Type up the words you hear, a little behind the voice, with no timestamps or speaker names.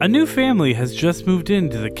A new family has just moved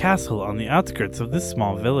into the castle on the outskirts of this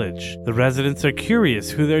small village. The residents are curious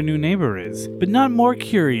who their new neighbor is, but not more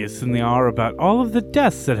curious than they are about all of the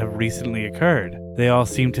deaths that have recently occurred. They all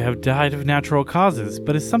seem to have died of natural causes,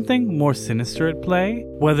 but is something more sinister at play?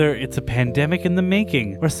 Whether it's a pandemic in the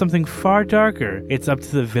making or something far darker, it's up to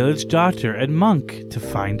the village doctor and monk to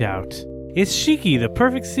find out. Is Shiki the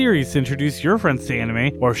perfect series to introduce your friends to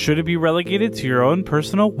anime, or should it be relegated to your own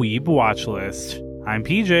personal weeb watch list? I'm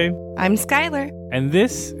PJ. I'm Skylar. And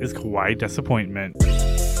this is Kawaii Disappointment. This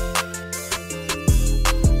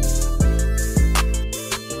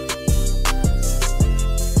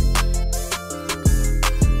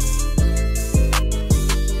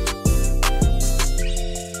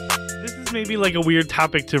is maybe like a weird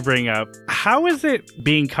topic to bring up. How is it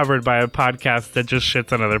being covered by a podcast that just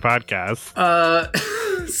shits on other podcasts?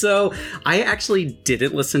 So I actually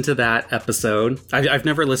didn't listen to that episode. I've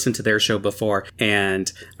never listened to their show before, and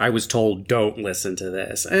I was told don't listen to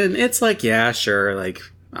this. And it's like, yeah, sure. Like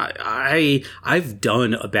I've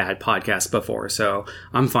done a bad podcast before, so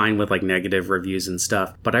I'm fine with like negative reviews and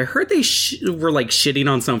stuff. But I heard they were like shitting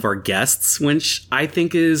on some of our guests, which I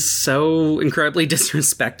think is so incredibly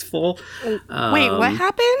disrespectful. Wait, what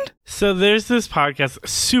happened? So there's this podcast,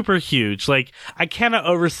 super huge. Like, I cannot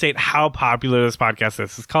overstate how popular this podcast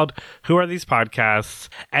is. It's called Who Are These Podcasts?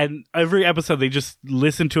 And every episode, they just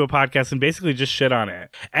listen to a podcast and basically just shit on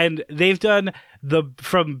it. And they've done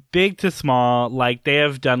from big to small, like they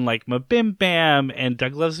have done like Mabim Bam and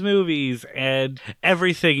Doug Loves Movies and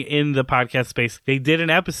everything in the podcast space. They did an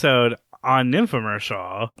episode on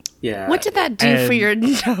Nymphomercial. Yeah. What did that do for your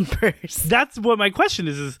numbers? That's what my question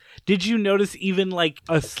is did you notice even like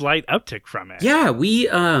a slight uptick from it? Yeah, we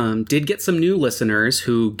did get some new listeners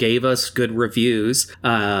who gave us good reviews.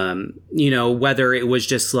 You know, whether it was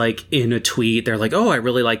just like in a tweet, they're like, oh, I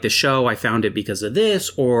really like the show, I found it because of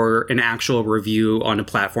this, or an actual review on a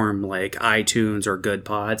platform like iTunes or Good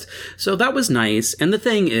Pods. So that was nice. And the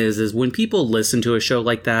thing is when people listen to a show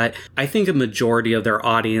like that, I think a majority of their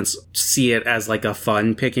audience see it as like a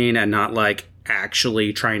fun picking and not like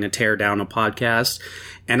actually trying to tear down a podcast.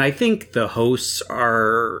 And I think the hosts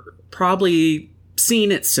are probably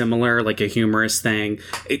seeing it similar, like a humorous thing.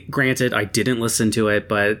 Granted, I didn't listen to it,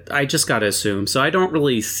 but I just gotta assume. So I don't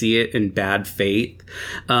really see it in bad faith.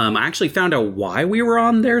 I actually found out why we were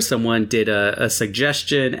on there. Someone did a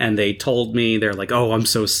suggestion and they told me, they're like, oh, I'm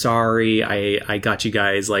so sorry. I got you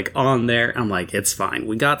guys like on there. I'm like, it's fine.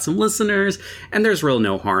 We got some listeners and there's real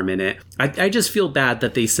no harm in it. I just feel bad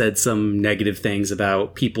that they said some negative things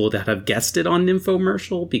about people that have guested on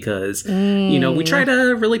Nymphomercial because, you know, we try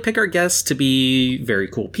to really pick our guests to be very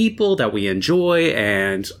cool people that we enjoy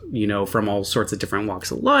and, you know, from all sorts of different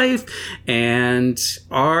walks of life and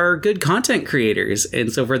are good content creators.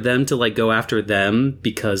 And so for them to like go after them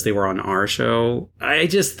because they were on our show, I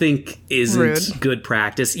just think isn't rude. Good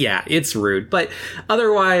practice. Yeah, it's rude. But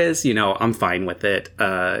otherwise, you know, I'm fine with it.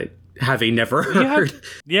 Having never heard.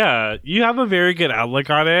 You have a very good outlook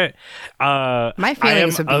on it. My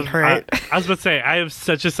feelings would be hurt. I was about to say, I am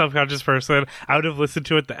such a self-conscious person. I would have listened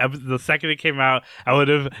to it the second it came out. I would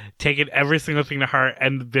have taken every single thing to heart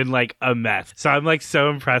and been like a mess. So I'm like so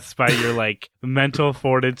impressed by your like mental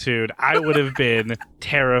fortitude. I would have been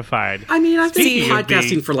terrified. I mean, I've been Speaking of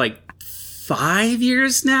podcasting for like 5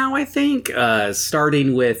 years now, I think,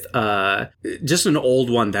 starting with just an old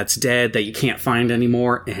one that's dead that you can't find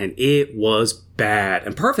anymore, and it was bad.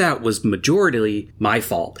 And part of that was majority my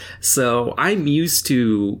fault. So I'm used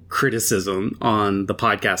to criticism on the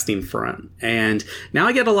podcasting front. And now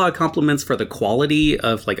I get a lot of compliments for the quality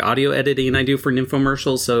of like audio editing I do for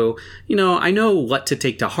Nymphomercial. So, you know, I know what to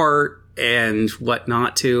take to heart and what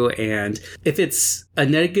not to. And if it's a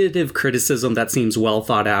negative criticism that seems well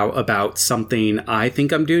thought out about something I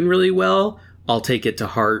think I'm doing really well, I'll take it to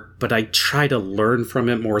heart, but I try to learn from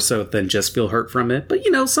it more so than just feel hurt from it. But,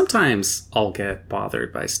 you know, sometimes I'll get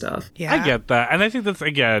bothered by stuff. Yeah. I get that. And I think that's,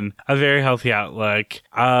 again, a very healthy outlook.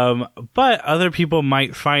 But other people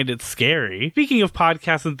might find it scary. Speaking of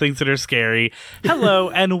podcasts and things that are scary,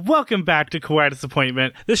 hello and welcome back to Kawaii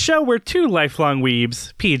Disappointment, the show where two lifelong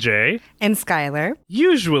weebs, PJ And Skylar.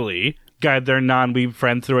 usually guide their non-weeb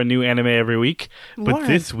friends through a new anime every week. But Lauren.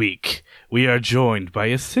 this week, we are joined by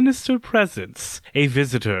a sinister presence, a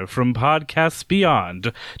visitor from podcasts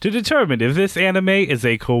beyond, to determine if this anime is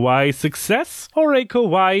a kawaii success or a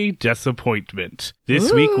kawaii disappointment.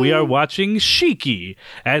 This week we are watching Shiki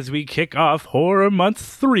as we kick off Horror Month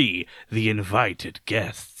 3, The Invited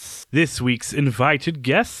Guests. guests. This week's invited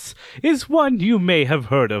guests is one you may have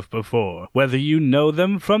heard of before, whether you know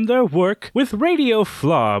them from their work with Radio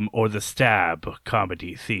Flom or the Stab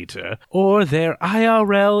Comedy Theater, or their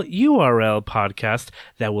IRL URL podcast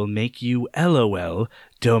that will make you LOL,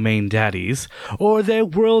 Domain Daddies, or their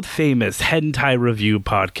world-famous hentai review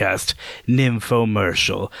podcast,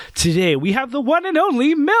 Nymphomercial. Today, we have the one and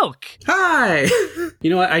only Milk! Hi!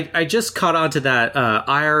 You know what, I just caught on to that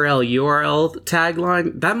IRL URL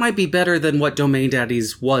tagline. That might be better than what Domain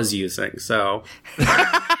Daddies was using, so...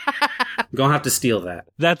 I'm gonna have to steal that.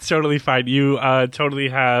 That's totally fine. You totally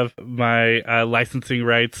have my licensing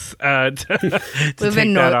rights to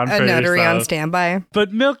take that on for a notary yourself. on standby.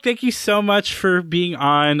 But Milk, thank you so much for being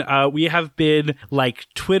on. We have been like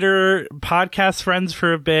Twitter podcast friends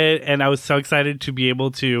for a bit, and I was so excited to be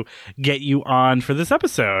able to get you on for this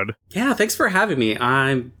episode. Yeah, thanks for having me.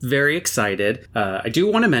 I'm very excited. I do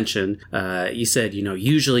want to mention, you said,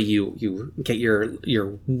 usually you get your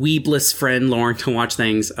weebless friend Lauren to watch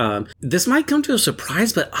things. This might come to a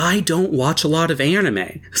surprise, but I don't watch a lot of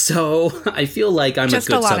anime. So I feel like I'm just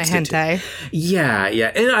a good substitute. Just a lot of hentai.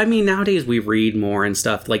 Yeah. And I mean, nowadays we read more and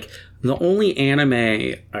stuff. Like, the only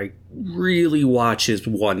anime I really watch is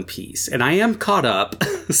One Piece. And I am caught up,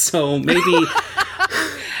 so maybe...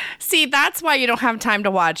 See, that's why you don't have time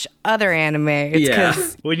to watch other anime.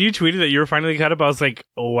 It's When you tweeted that you were finally caught up, I was like,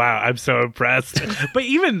 oh, wow, I'm so impressed. But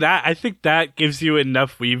even that, I think that gives you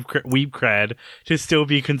enough weeb cred to still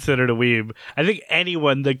be considered a weeb. I think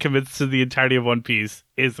anyone that commits to the entirety of One Piece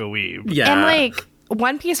is a weeb. Yeah. And like,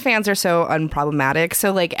 One Piece fans are so unproblematic,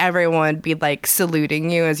 so like everyone be like saluting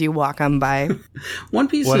you as you walk on by. One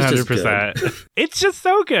Piece 100%. Is just good. It's just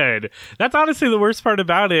so good. That's honestly the worst part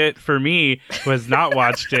about it for me, was not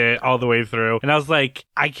watched it all the way through. And I was like,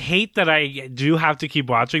 I hate that I do have to keep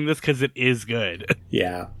watching this because it is good.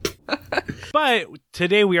 Yeah. But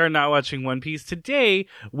today we are not watching One Piece. Today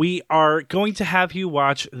we are going to have you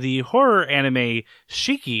watch the horror anime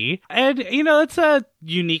Shiki. And, it's a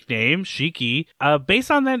unique name, Shiki. Based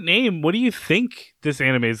on that name, what do you think this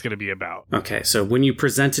anime is going to be about? Okay, so when you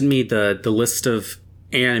presented me the list of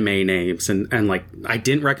anime names and like, I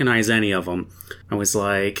didn't recognize any of them, I was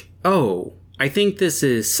like, oh, I think this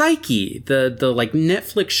is Psyche, the like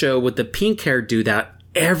Netflix show with the pink hair dude that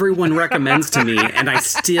everyone recommends to me, and I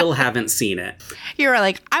still haven't seen it. You were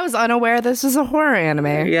like, I was unaware this was a horror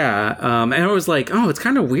anime. Yeah, and I was like, oh, it's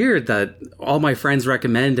kind of weird that all my friends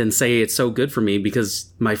recommend and say it's so good for me,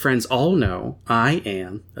 because my friends all know I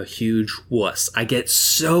am a huge wuss. I get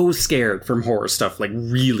so scared from horror stuff, like,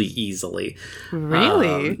 really easily.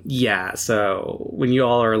 Really? Yeah, so when you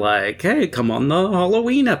all are like, hey, come on the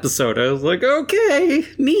Halloween episode, I was like, okay,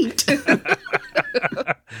 neat.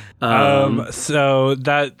 So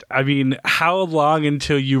that, I mean, how long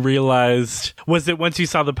until you realized, was it once you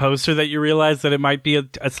saw the poster that you realized that it might be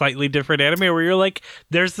a slightly different anime, where you're like,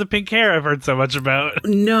 there's the pink hair I've heard so much about?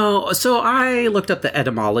 No, so I looked up the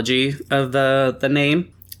etymology of the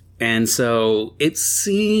name. And so it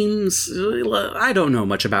seems, I don't know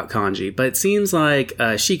much about kanji, but it seems like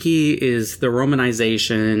Shiki is the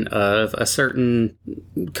romanization of a certain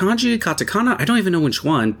kanji, katakana, I don't even know which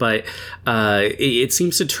one, but it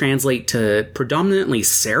seems to translate to predominantly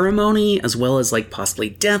ceremony, as well as like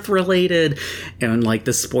possibly death related. And like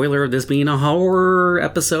the spoiler of this being a horror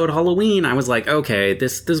episode, Halloween, I was like, okay,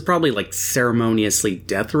 this is probably like ceremoniously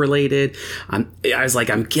death related. I was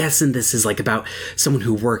like, I'm guessing this is like about someone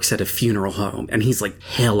who works at a funeral home, and he's like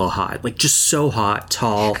hella hot, like just so hot,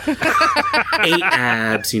 tall, 8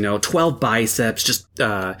 abs, 12 biceps, just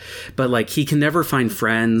but like he can never find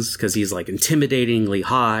friends because he's like intimidatingly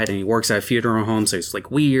hot, and he works at a funeral home, so he's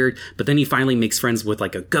like weird. But then he finally makes friends with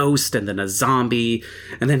like a ghost and then a zombie,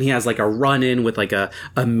 and then he has like a run-in with like a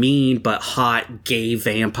mean but hot gay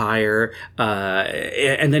vampire,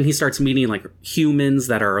 and then he starts meeting like humans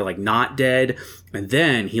that are like not dead. And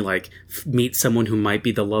then he like meets someone who might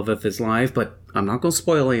be the love of his life, but I'm not going to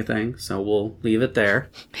spoil anything, so we'll leave it there.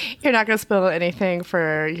 You're not going to spoil anything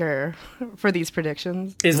for these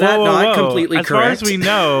predictions. Is that not completely correct?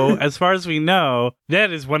 As far as we know,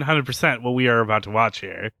 that is 100% what we are about to watch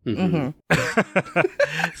here. Mm-hmm.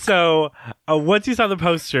 So, once you saw the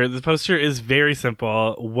poster is very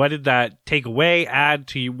simple. What did that take away, add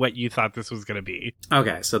to what you thought this was going to be?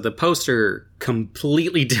 Okay, so the poster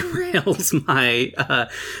completely derails my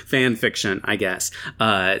fan fiction, I guess.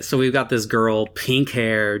 So we've got this girl, pink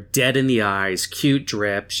hair, dead in the eyes, cute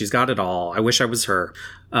drip. She's got it all. I wish I was her.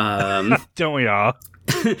 Don't we all?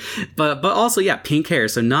 but also, yeah, pink hair.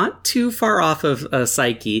 So not too far off of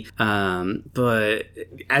Psyche. But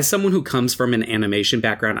as someone who comes from an animation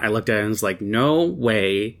background, I looked at it and was like, no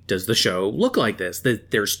way does the show look like this.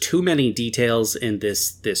 There's too many details in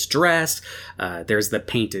this dress. There's the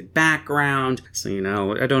painted background. So,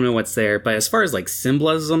 I don't know what's there. But as far as like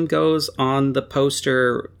symbolism goes on the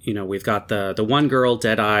poster, we've got the one girl,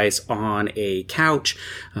 dead eyes, on a couch.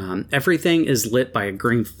 Everything is lit by a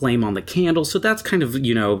green flame on the candle. So that's kind of,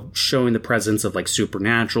 showing the presence of like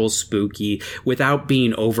supernatural, spooky, without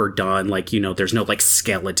being overdone. Like, there's no like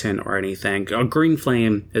skeleton or anything. A green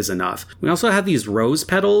flame is enough. We also have these rose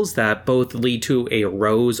petals that both lead to a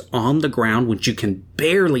rose on the ground, which you can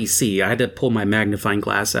barely see. I had to pull my magnifying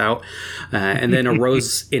glass out. And then a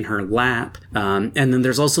rose in her lap. And then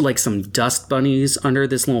there's also like some dust bunnies under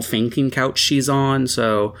this little fainting couch she's on.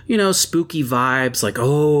 So, spooky vibes like,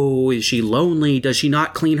 oh, is she lonely? Does she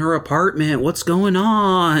not clean her apartment? What's going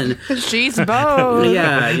on? She's both.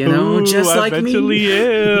 Yeah, Ooh, just I'm like mentally me.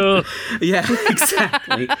 Ill. Yeah,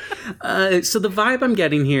 exactly. So the vibe I'm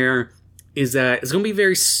getting here is that it's going to be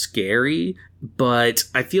very scary, but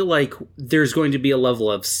I feel like there's going to be a level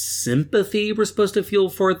of sympathy we're supposed to feel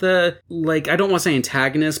for the, like, I don't want to say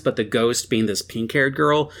antagonist, but the ghost being this pink-haired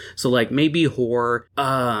girl. So, like, maybe horror.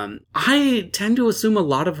 I tend to assume a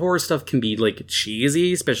lot of horror stuff can be, like,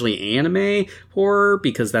 cheesy, especially anime horror,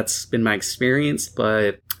 because that's been my experience,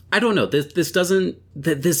 but I don't know. This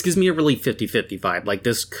gives me a really 50-50 vibe. Like,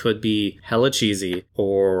 this could be hella cheesy,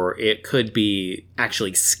 or it could be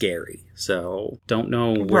actually scary. So, don't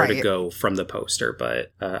know where to go from the poster,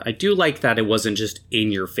 but I do like that it wasn't just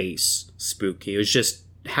in your face spooky. It was just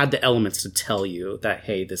had the elements to tell you that,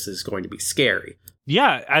 hey, this is going to be scary.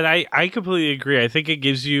 Yeah, and I completely agree. I think it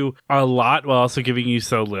gives you a lot while also giving you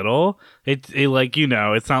so little. It's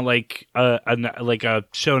not like a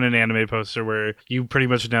shonen anime poster where you pretty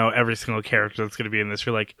much know every single character that's going to be in this.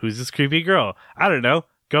 You're like, who's this creepy girl? I don't know.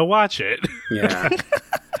 Go watch it. Yeah.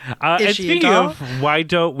 And speaking of, why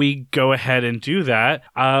don't we go ahead and do that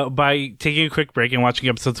by taking a quick break and watching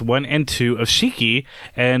episodes 1 and 2 of Shiki,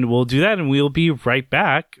 and we'll do that and we'll be right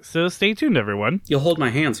back. So stay tuned, everyone. You'll hold my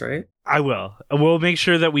hands, right? I will. We'll make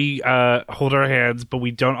sure that we hold our hands, but we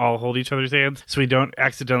don't all hold each other's hands, so we don't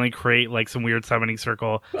accidentally create like some weird summoning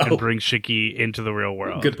circle and bring Shiki into the real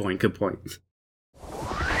world. Good point.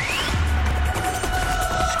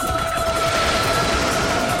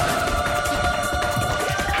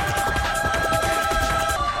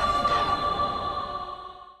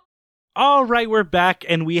 All right, we're back,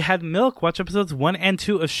 and we had Milk watch episodes 1 and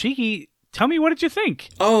 2 of Shiki. Tell me, what did you think?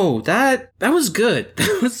 Oh, that was good.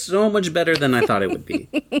 That was so much better than I thought it would be.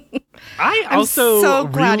 I'm so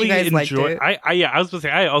glad really you guys liked it. I was going to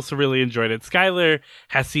say, I also really enjoyed it. Skylar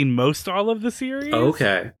has seen most all of the series.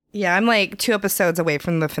 Okay. Yeah, I'm like 2 episodes away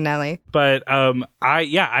from the finale. But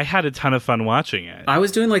I had a ton of fun watching it. I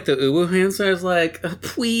was doing like the uwu hands, and I was like,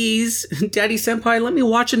 please, Daddy Senpai, let me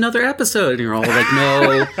watch another episode. And you're all like,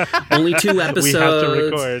 no, only 2 episodes. We have to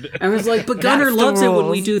record. And I was like, but Gunnar loves it when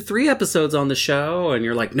we do 3 episodes on the show. And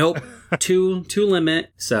you're like, nope, 2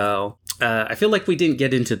 limit. So I feel like we didn't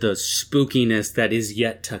get into the spookiness that is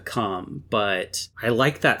yet to come, but I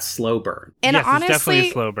like that slow burn. And yes, honestly, it's definitely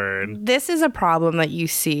a slow burn. This is a problem that you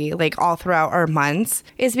see like all throughout our months,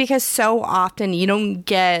 is because so often you don't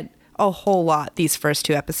get a whole lot these first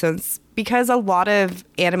 2 episodes, because a lot of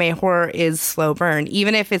anime horror is slow burn,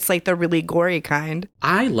 even if it's like the really gory kind.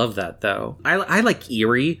 I love that though. I like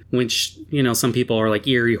eerie, which, some people are like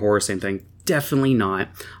eerie horror, same thing. Definitely not.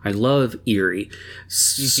 I love eerie.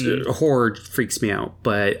 Horror freaks me out,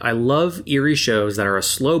 but I love eerie shows that are a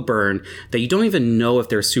slow burn that you don't even know if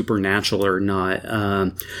they're supernatural or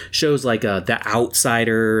not. Shows like The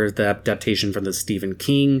Outsider, the adaptation from the Stephen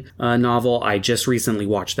King novel. I just recently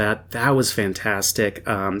watched that. That was fantastic.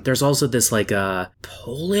 There's also this like a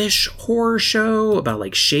Polish horror show about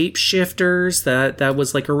like shapeshifters that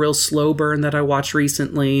was like a real slow burn that I watched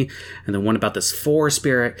recently, and then one about this forest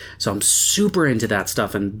spirit. So I'm super into that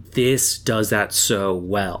stuff, and this does that so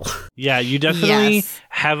well. Yeah, you definitely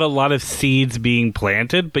have a lot of seeds being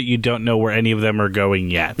planted, but you don't know where any of them are going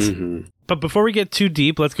yet. Mm-hmm. But before we get too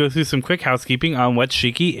deep, let's go through some quick housekeeping on what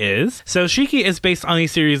Shiki is. So Shiki is based on a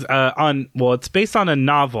series it's based on a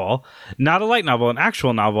novel, not a light novel, an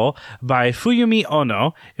actual novel by Fuyumi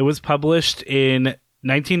Ono. It was published in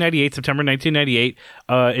September 1998,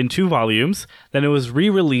 in 2 volumes. Then it was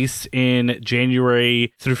re-released in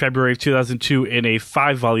January through February of 2002 in a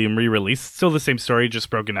 5-volume re-release. Still the same story, just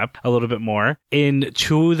broken up a little bit more. In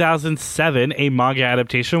 2007, a manga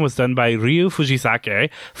adaptation was done by Ryu Fujisake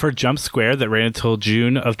for Jump Square that ran until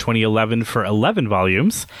June of 2011 for 11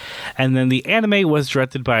 volumes. And then the anime was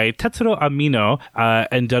directed by Tetsuro Amino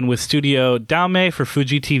and done with Studio Daume for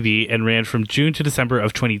Fuji TV and ran from June to December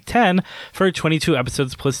of 2010 for 22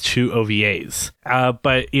 episodes plus 2 OVAs.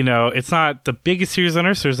 But, you know, it's not the biggest series on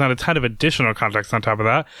Earth, so there's not a ton of additional context on top of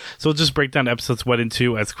that. So we'll just break down episodes 1 and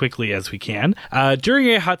 2 as quickly as we can. During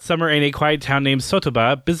a hot summer in a quiet town named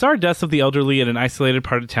Sotoba, bizarre deaths of the elderly in an isolated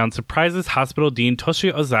part of town surprises hospital dean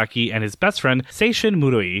Toshio Ozaki and his best friend Seishin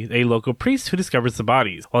Muroi, a local priest who discovers the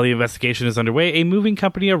bodies. While the investigation is underway, a moving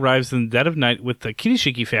company arrives in the dead of night with the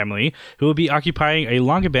Kirishiki family, who will be occupying a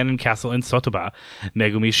long-abandoned castle in Sotoba.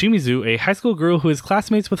 Megumi Shimizu, a high school girl who is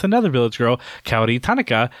classmates with another village girl, Kaori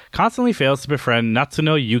Tanaka, constantly fails to befriend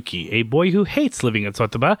Natsuno Yuki, a boy who hates living in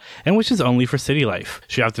Sotoba and wishes only for city life.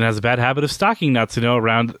 She often has a bad habit of stalking Natsuno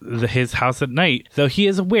around his house at night, though he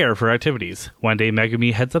is aware of her activities. One day,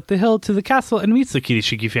 Megumi heads up the hill to the castle and meets the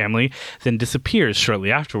Kirishiki family, then disappears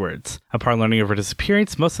shortly afterwards. Upon learning of her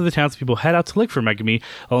disappearance, most of the townspeople head out to look for Megumi,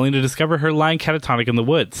 only to discover her lying catatonic in the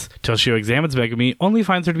woods. Toshio examines Megumi, only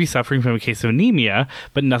finds her to be suffering from a case of anemia,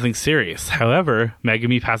 but nothing serious. However,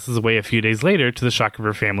 Megumi passes away a few days later to the shock of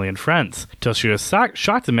her family and friends. Toshio is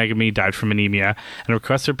shocked that Megumi died from anemia and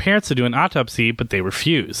requests her parents to do an autopsy, but they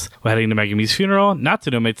refuse. While heading to Megumi's funeral,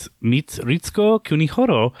 Natsuno meets Ritsuko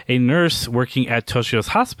Kunihoro, a nurse working at Toshio's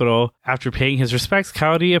hospital. After paying his respects,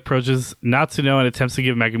 Kaori approaches Natsuno and attempts to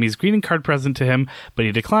give Megumi's greeting card present to him, but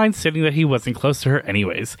he declines, stating that he wasn't close to her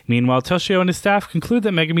anyways. Meanwhile, Toshio and his staff conclude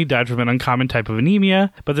that Megumi died from an uncommon type of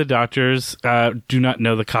anemia, but the doctors do not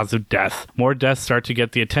know the cause of death. More deaths start to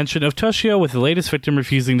get the attention of Toshio, with the latest victim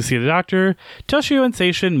refusing to see the doctor. Toshio and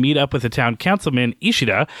Seishin meet up with the town councilman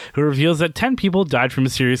Ishida, who reveals that 10 people died from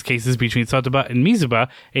mysterious cases between Sotoba and Mizuba,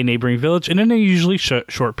 a neighboring village, in an unusually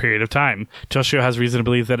short period of time. Toshio has reason to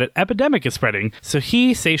believe that an epidemic is spreading, so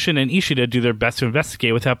he, Seishin, and Ishida do their best to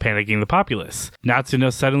investigate without panicking the populace.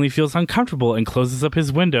 Natsuno suddenly feels uncomfortable and closes up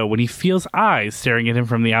his window when he feels eyes staring at him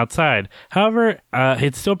from the outside. However,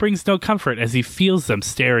 it still brings no comfort as he feels them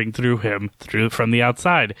staring through him from the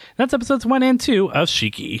outside. That's episodes 1 and 2 of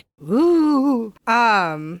Shiki. Ooh.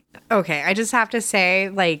 Okay, I just have to say,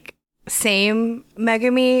 like, same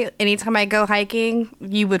Megumi. Anytime I go hiking,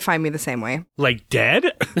 you would find me the same way. Like dead?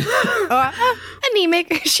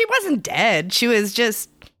 Anemic. She wasn't dead. She was just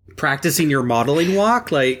practicing your modeling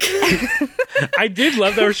walk, like. I did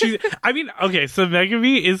love that. Okay, so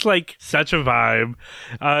Megumi is like such a vibe.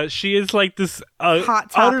 She is like this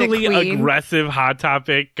utterly queen. Aggressive hot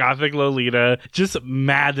topic gothic Lolita, just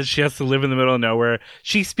mad that she has to live in the middle of nowhere.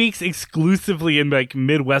 She speaks exclusively in like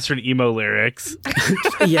Midwestern emo lyrics.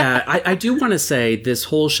 Yeah, I do want to say this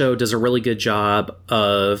whole show does a really good job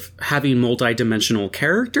of having multi-dimensional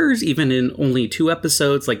characters, even in only 2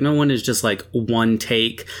 episodes. Like, no one is just like one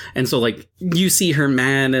take. And so like you see her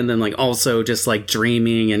man and then like also just like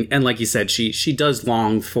dreaming and like you said, she does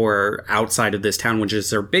long for outside of this town, which is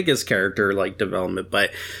her biggest character like development,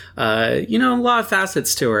 but a lot of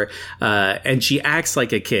facets to her, and she acts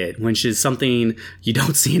like a kid, which is something you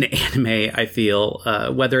don't see in anime, I feel,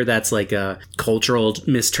 whether that's like a cultural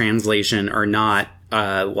mistranslation or not.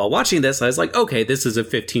 While watching this, I was like, okay, this is a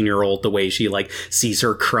 15-year-old, the way she like sees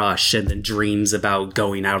her crush and then dreams about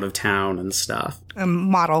going out of town and stuff.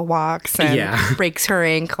 Model walks and breaks her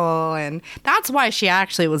ankle, and that's why she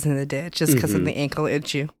actually was in the ditch, just because of the ankle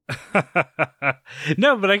issue.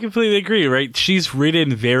 No, but I completely agree, right? She's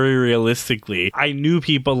written very realistically. I knew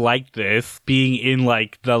people like this being in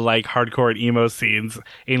like the like hardcore emo scenes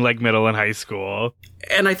in like middle and high school.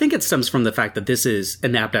 And I think it stems from the fact that this is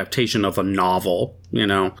an adaptation of a novel,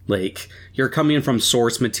 like you're coming from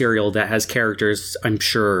source material that has characters, I'm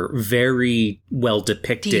sure, very well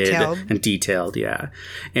depicted and detailed. Yeah.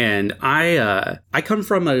 And I come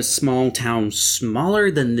from a small town smaller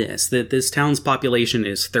than this. This town's population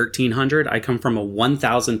is 1,300. I come from a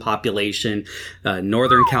 1,000 population,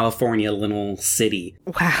 Northern California little city.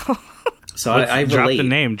 Wow. So I drop relate. The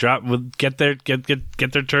name. Get their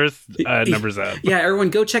tourist numbers up. Yeah, everyone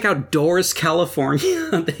go check out Doris,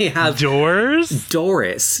 California. They have Doris,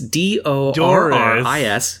 Dorris,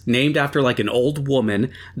 named after like an old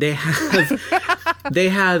woman. They have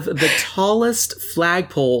the tallest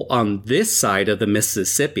flagpole on this side of the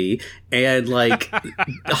Mississippi, and like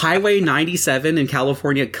Highway 97 in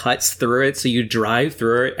California cuts through it, so you drive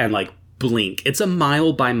through it and like blink. It's a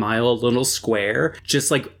mile by mile little square, just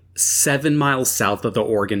like 7 miles south of the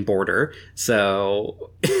Oregon border.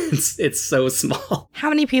 So it's so small. How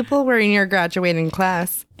many people were in your graduating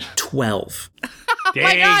class? 12. Dang,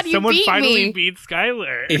 my God, you someone beat finally me. beat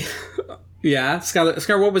Skylar. Yeah,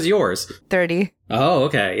 Skylar, what was yours? 30. Oh,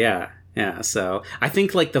 okay, yeah. Yeah, so I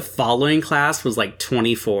think like the following class was like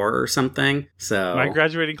 24 or something. So My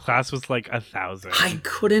graduating class was like 1,000. I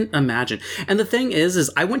couldn't imagine. And the thing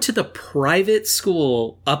is I went to the private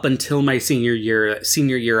school up until my senior year.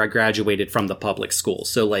 Senior year, I graduated from the public school.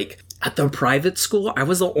 So like at the private school, I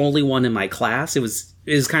was the only one in my class. It was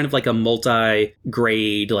kind of like a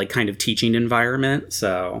multi-grade, like kind of teaching environment.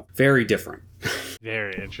 So very different.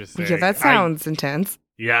 Very interesting. Yeah, that sounds intense.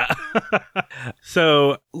 Yeah.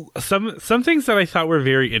 So some things that I thought were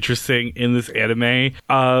very interesting in this anime,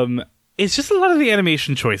 it's just a lot of the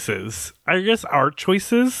animation choices. I guess art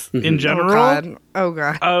choices in general. Oh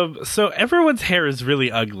god. So everyone's hair is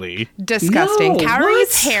really ugly. Disgusting. No,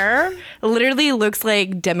 Kaori's what? hair literally looks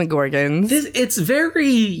like demogorgons. It's very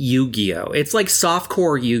Yu-Gi-Oh! It's like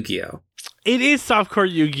softcore Yu-Gi-Oh! It is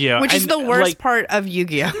softcore Yu-Gi-Oh! Which is and, the worst like, part of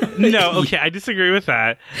Yu-Gi-Oh! No, okay, I disagree with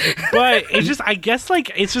that. But it's just, I guess,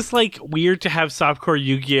 like, it's just, like, weird to have softcore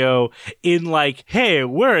Yu-Gi-Oh! In, like, hey,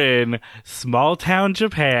 we're in small town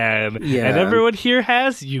Japan, Yeah. and everyone here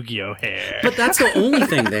has Yu-Gi-Oh! Hair. But that's the only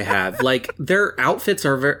thing they have. Like, their outfits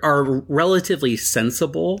are relatively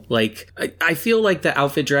sensible. Like, I feel like the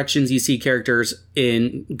outfit directions you see characters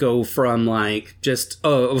in go from, like, just,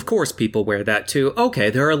 oh, of course people wear that too. Okay,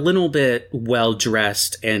 they're a little bit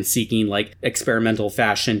well-dressed and seeking, like, experimental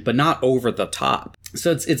fashion, but not over the top.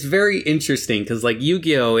 So it's very interesting because, like,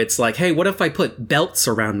 Yu-Gi-Oh! It's like, hey, what if I put belts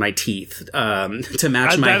around my teeth to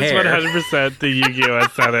match my hair? That's 100% the Yu-Gi-Oh!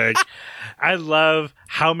 Aesthetic. I love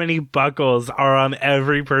how many buckles are on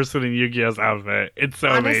every person in Yu-Gi-Oh's outfit. It's so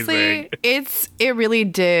amazing. Honestly, it really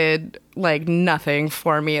did like nothing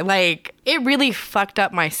for me. Like it really fucked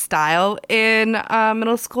up my style in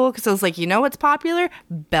middle school because I was like, you know what's popular?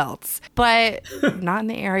 Belts, but not in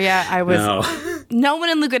the area I was. No one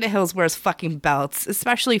in Laguna Hills wears fucking belts,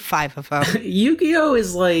 especially 5 of them. Yu-Gi-Oh!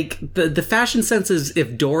 Is like the fashion sense is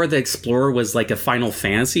if Dora the Explorer was like a Final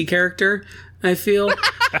Fantasy character. I feel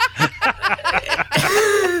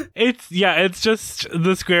it's just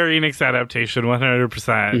the Square Enix adaptation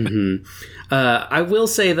 100%. I will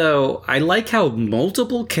say though, I like how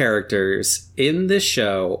multiple characters in this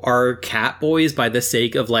show are cat boys by the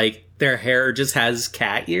sake of like their hair just has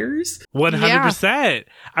cat ears. 100%.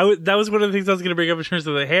 That was one of the things I was going to bring up in terms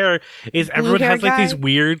of the hair is everyone has like these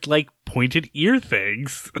weird like pointed ear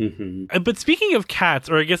things. But speaking of cats,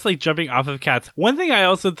 or I guess like jumping off of cats, one thing I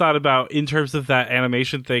also thought about in terms of that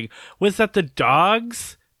animation thing was that the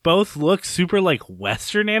dogs both look super like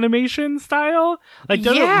Western animation style. Like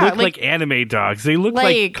they don't look like anime dogs. They look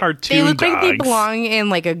like cartoon They look dogs. like they belong in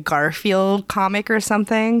like a Garfield comic or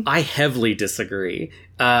something. I heavily disagree.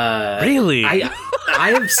 Really?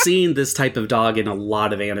 I have seen this type of dog in a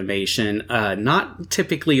lot of animation. Not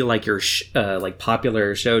typically like your like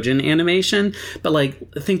popular shoujin animation, but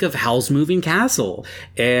like think of Howl's Moving Castle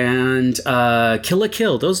and Kill la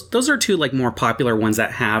Kill. Those are two like more popular ones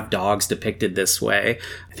that have dogs depicted this way.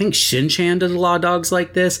 I think Shin-Chan does a lot of dogs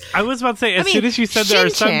like this. I was about to say, soon as you said there are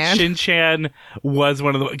some, Shin-Chan was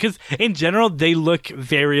one of the... Because in general, they look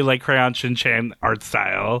very like Crayon Shin-Chan art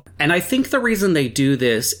style. And I think the reason they do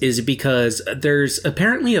this is because there's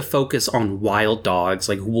apparently a focus on wild dogs,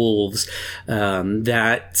 like wolves,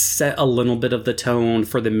 that set a little bit of the tone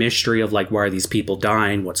for the mystery of like, why are these people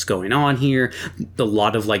dying? What's going on here? A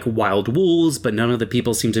lot of like wild wolves, but none of the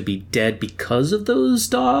people seem to be dead because of those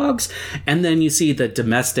dogs. And then you see the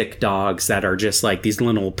domestic dogs that are just like these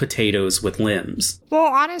little potatoes with limbs. Well,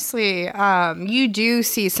 honestly, you do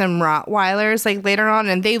see some Rottweilers like later on,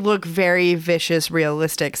 and they look very vicious,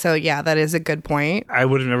 realistic. So yeah, that is a good point. I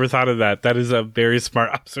would have never thought of that. That is a very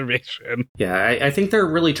smart observation. Yeah, I think they're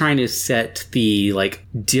really trying to set the like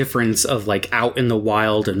difference of like out in the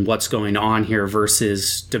wild and what's going on here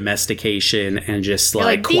versus domestication and just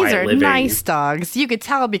like quiet these are living. Nice dogs. You could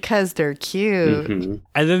tell because they're cute. And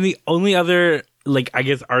then the only other like I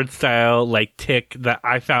guess art style like tick that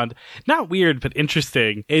I found not weird but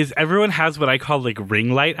interesting is everyone has what I call like ring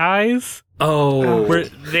light eyes. Oh, where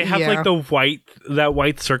they have like that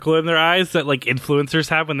white circle in their eyes that like influencers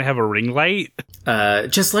have when they have a ring light.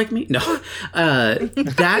 Just like me. No,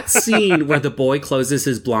 that scene where the boy closes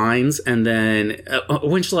his blinds and then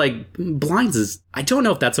which like blinds is, I don't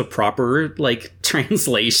know if that's a proper like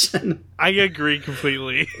translation. I agree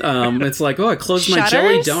completely. It's like, oh, I closed my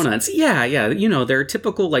jelly donuts. Yeah. You know, they're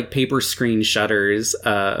typical like paper screen shutters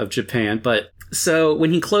of Japan, but So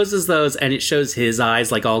when he closes those and it shows his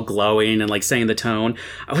eyes like all glowing and like saying the tone,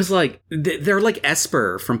 I was like, they're like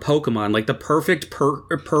Esper from Pokemon, like the perfect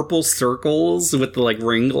purple circles with the like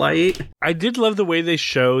ring light. I did love the way they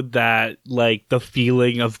showed that, like, the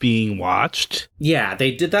feeling of being watched. Yeah,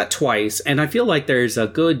 they did that twice, and I feel like there's a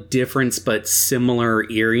good difference but similar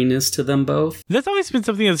eeriness to them both. That's always been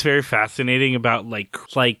something that's very fascinating about,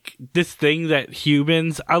 like this thing that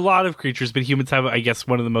humans, a lot of creatures, but humans have, I guess,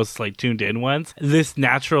 one of the most, like, tuned in ones, this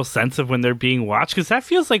natural sense of when they're being watched, because that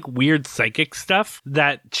feels like weird psychic stuff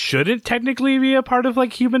that shouldn't technically be a part of,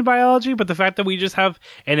 like, human biology, but the fact that we just have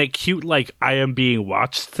an acute, like, I am being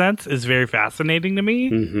watched sense is very fascinating to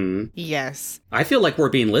me. Mm-hmm. Yes. I feel like we're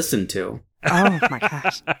being listened to. Oh my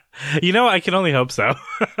gosh. You know, I can only hope so.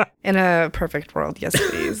 In a perfect world, yes,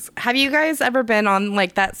 please. Have you guys ever been on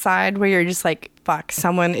like that side where you're just like, fuck,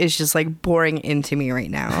 someone is just like boring into me right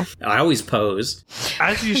now? I always pose.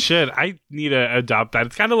 As you should. I need to adopt that.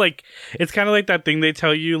 It's kind of like that thing they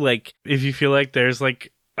tell you, like, if you feel like there's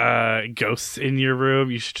like ghosts in your room,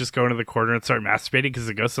 you should just go into the corner and start masturbating because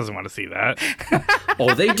the ghost doesn't want to see that.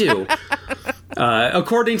 Oh, they do.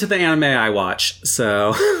 According to the anime I watch,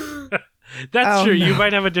 so... That's true. No. You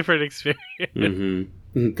might have a different experience.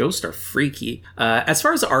 Mm-hmm. Ghosts are freaky. As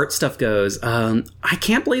far as art stuff goes, I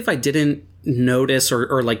can't believe I didn't notice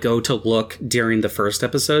or like go to look during the first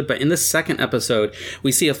episode, but in the second episode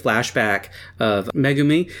we see a flashback of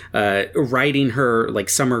Megumi writing her like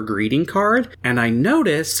summer greeting card, and I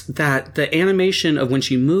noticed that the animation of when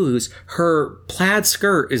she moves, her plaid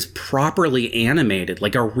skirt is properly animated,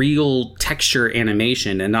 like a real texture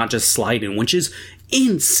animation and not just sliding, which is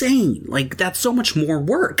insane. Like, that's so much more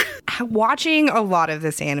work. Watching a lot of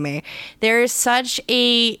this anime, there is such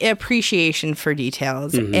a appreciation for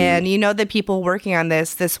details. Mm-hmm. And you know, the people working on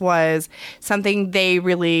this was something they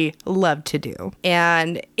really loved to do.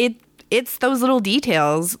 And it's those little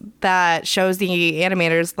details that shows the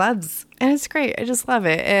animators' loves. And it's great. I just love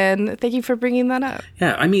it. And thank you for bringing that up.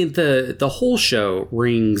 Yeah, I mean, the whole show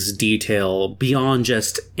rings detail beyond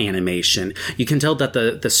just animation. You can tell that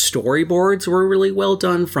the storyboards were really well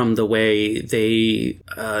done, from the way they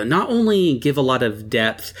not only give a lot of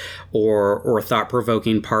depth or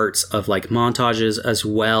thought-provoking parts of like montages as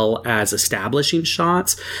well as establishing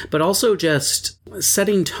shots, but also just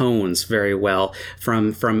setting tones very well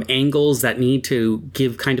from angles that need to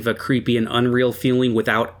give kind of a creepy and unreal feeling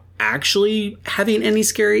without actually having any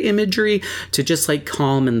scary imagery, to just like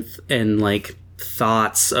calm and like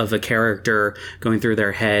thoughts of a character going through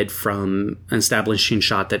their head from an establishing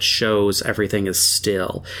shot that shows everything is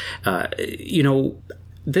still. You know,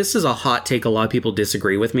 this is a hot take a lot of people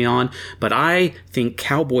disagree with me on, but I think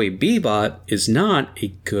Cowboy Bebop is not a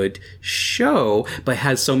good show, but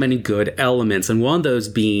has so many good elements, and one of those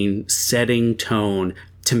being setting tone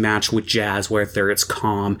to match with jazz, whether it's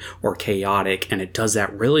calm or chaotic, and it does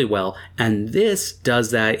that really well. And this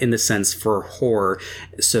does that in the sense for horror.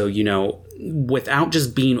 So, you know, without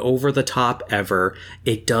just being over the top ever,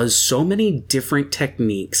 it does so many different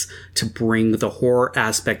techniques to bring the horror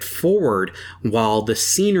aspect forward while the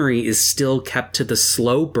scenery is still kept to the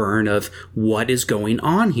slow burn of what is going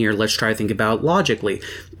on here. Let's try to think about it logically.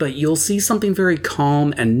 But you'll see something very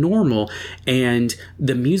calm and normal, and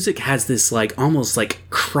the music has this like almost like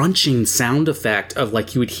crunching sound effect of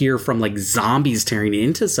like you would hear from like zombies tearing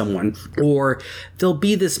into someone. Or there'll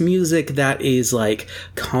be this music that is like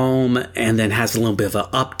calm and then has a little bit of an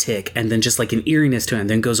uptick and then just like an eeriness to it and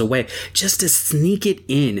then goes away, just to sneak it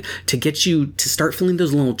in to get you to start feeling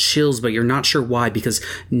those little chills, but you're not sure why, because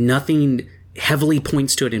nothing heavily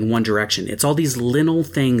points to it in one direction. It's all these little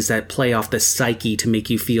things that play off the psyche to make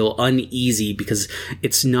you feel uneasy because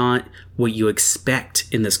it's not what you expect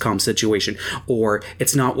in this calm situation, or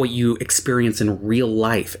it's not what you experience in real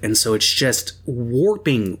life. And so it's just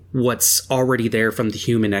warping what's already there from the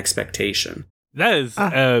human expectation. That is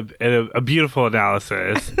a beautiful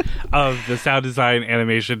analysis of the sound design,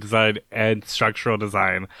 animation design, and structural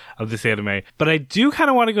design of this anime. But I do kind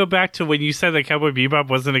of want to go back to when you said that Cowboy Bebop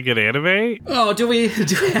wasn't a good anime. Oh, do we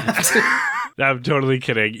have to? I'm totally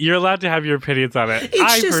kidding. You're allowed to have your opinions on it.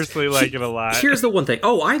 I personally like it a lot. Here's the one thing.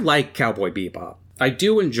 Oh, I like Cowboy Bebop. I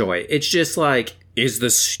do enjoy it. It's just like, is the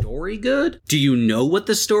story good? Do you know what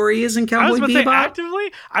the story is in Cowboy Bebop? Say,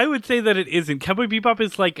 actively, I would say that it isn't. Cowboy Bebop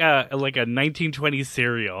is like a 1920s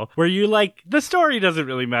serial where you like, the story doesn't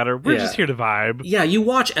really matter. We're just here to vibe. Yeah, you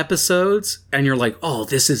watch episodes and you're like, oh,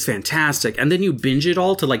 this is fantastic. And then you binge it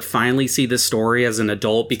all to like finally see the story as an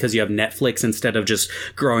adult because you have Netflix instead of just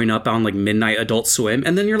growing up on like midnight Adult Swim.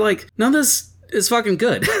 And then you're like, no, this is fucking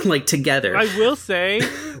good. Like, together. I will say,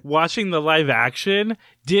 watching the live action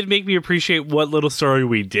did make me appreciate what little story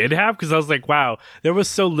we did have, because I was like, wow, there was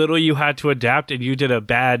so little you had to adapt and you did a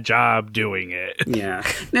bad job doing it. Yeah.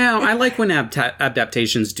 Now, I like when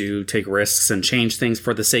adaptations do take risks and change things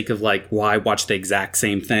for the sake of, like, why watch the exact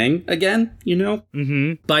same thing again, you know?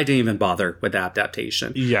 Mm-hmm. But I didn't even bother with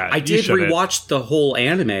adaptation. Yeah, I did rewatch the whole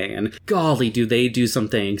anime, and golly, do they do some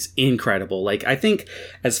things incredible. Like, I think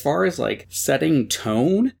as far as, like, setting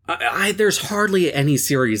tone, there's hardly any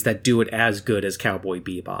series that do it as good as Cowboy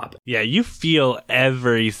Bebop. Yeah, you feel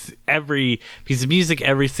every piece of music,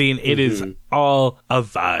 every scene. It is all a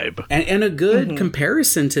vibe. And a good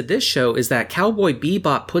comparison to this show is that Cowboy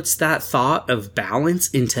Bebop puts that thought of balance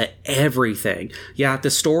into everything. Yeah,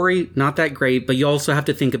 the story, not that great, but you also have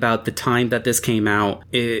to think about the time that this came out.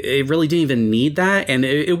 It really didn't even need that, and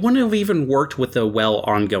it wouldn't have even worked with a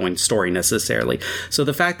ongoing story necessarily. So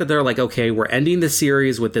the fact that they're like, okay, we're ending the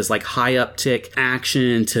series with this like high uptick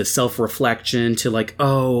action to self-reflection to like,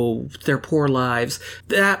 oh, their poor lives,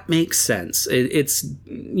 that makes sense. It's,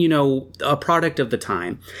 you know, a product of the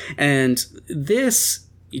time. And this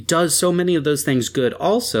does so many of those things good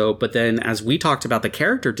also, but then as we talked about the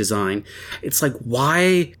character design, it's like,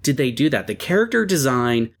 why did they do that? The character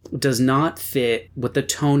design does not fit with the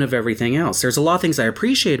tone of everything else. There's a lot of things I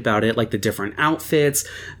appreciate about it, like the different outfits,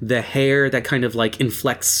 the hair that kind of like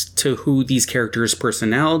inflects to who these characters'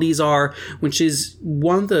 personalities are, which is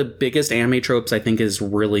one of the biggest anime tropes I think is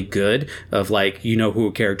really good, of like, you know who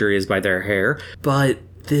a character is by their hair. But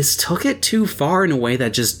this took it too far in a way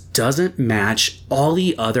that just doesn't match all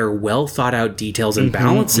the other well thought out details and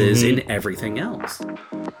balances in everything else.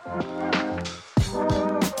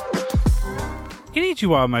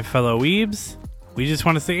 Konnichiwa, my fellow weebs. We just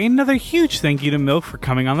want to say another huge thank you to Milk for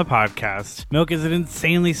coming on the podcast. Milk is an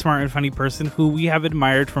insanely smart and funny person who we have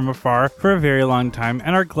admired from afar for a very long time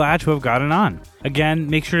and are glad to have gotten on. Again,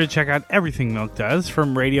 make sure to check out everything Milk does,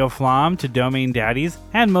 from Radio Flom to Domain Daddies,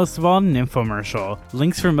 and most of all, Nymphomercial.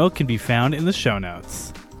 Links for Milk can be found in the show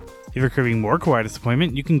notes. If you're craving more Kawaii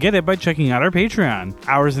Disappointment, you can get it by checking out our Patreon.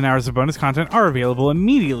 Hours and hours of bonus content are available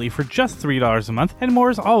immediately for just $3 a month, and more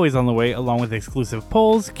is always on the way, along with exclusive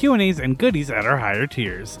polls, Q&As, and goodies at our higher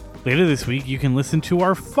tiers. Later this week, you can listen to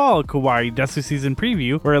our fall Kawaii Desu season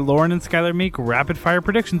preview, where Lauren and Skylar make rapid-fire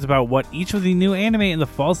predictions about what each of the new anime in the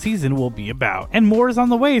fall season will be about. And more is on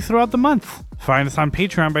the way throughout the month. Find us on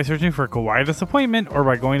Patreon by searching for Kawaii Disappointment or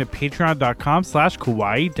by going to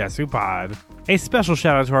patreon.com/Kawaii Desupod. A special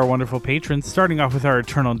shout out to our wonderful patrons, starting off with our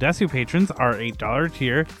Eternal Desu patrons, our $8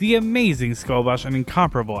 tier, the amazing Skullbush and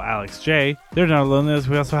incomparable Alex J. They're not alone, as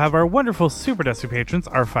we also have our wonderful Super Desu patrons,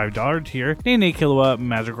 our $5 tier, Nene Killua,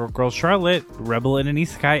 Magical Girl Charlotte, Rebel in an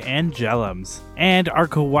Isekai, and Jellums. And our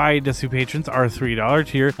Kawaii Desu patrons, our $3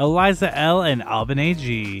 tier, Eliza L. and Alban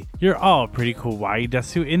AG. You're all pretty Kawaii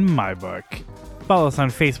Desu in my book. Follow us on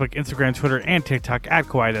Facebook, Instagram, Twitter, and TikTok at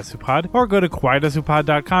Kawaii Desupod, or go to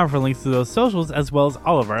kawaiidesupod.com for links to those socials as well as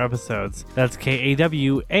all of our episodes. That's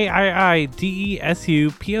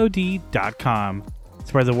KAWAIIDESUPOD.com.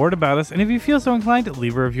 Spread the word about us, and if you feel so inclined,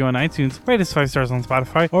 leave a review on iTunes, rate us 5 stars on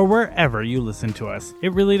Spotify, or wherever you listen to us.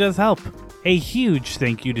 It really does help. A huge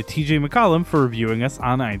thank you to TJ McCollum for reviewing us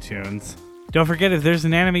on iTunes. Don't forget, if there's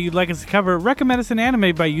an anime you'd like us to cover, recommend us an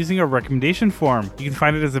anime by using our recommendation form. You can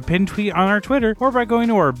find it as a pinned tweet on our Twitter or by going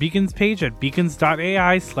to our Beacons page at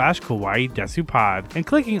beacons.ai/Kawaii Desupod and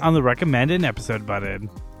clicking on the recommend an episode button.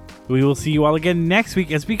 We will see you all again next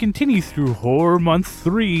week as we continue through Horror Month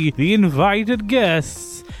 3, The Invited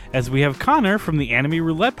Guests, as we have Connor from the Anime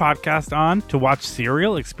Roulette podcast on to watch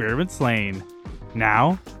Serial Experiments Lane.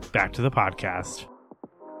 Now, back to the podcast.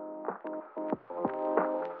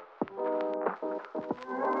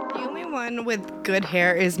 One with good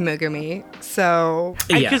hair is Megumi, so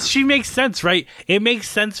because she makes sense, right? It makes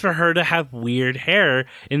sense for her to have weird hair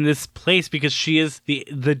in this place because she is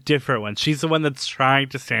the different one. She's the one that's trying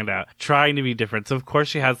to stand out, trying to be different. So of course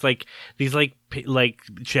she has like these like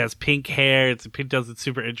she has pink hair. It's pigtails. It's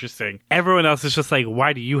super interesting. Everyone else is just like,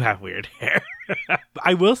 why do you have weird hair?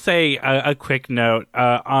 I will say a quick note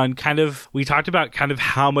on kind of, we talked about kind of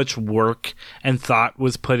how much work and thought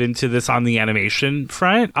was put into this on the animation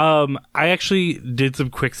front. I actually did some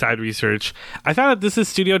quick side research. I found out this is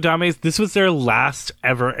Studio Dame's, this was their last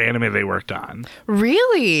ever anime they worked on.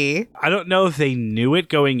 Really? I don't know if they knew it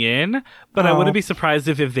going in, but I wouldn't be surprised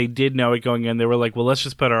if they did know it going in, they were like, well, let's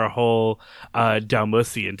just put our whole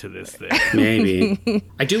Dalmusi into this thing. Maybe.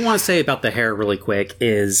 I do want to say about the hair really quick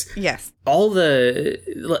is... Yes. all the,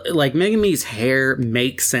 like, Megami's hair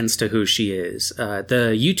makes sense to who she is.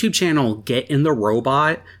 The YouTube channel Get in the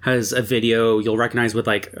Robot has a video you'll recognize with,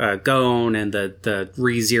 like, Gon and the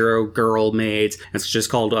ReZero girl maids. It's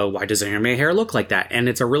just called, Why Does Anime Hair Look Like That? And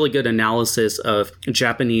it's a really good analysis of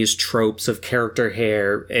Japanese tropes of character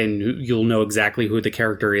hair, and you'll know exactly who the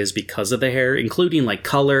character is because of the hair, including, like,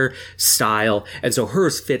 color, style, and so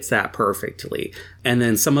hers fits that perfectly. And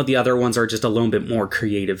then some of the other ones are just a little bit more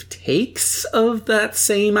creative takes of that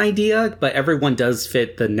same idea, but everyone does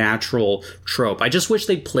fit the natural trope. I just wish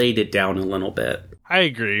they played it down a little bit. I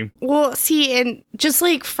agree. Well, see, and just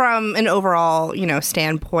like from an overall,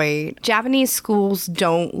 standpoint, Japanese schools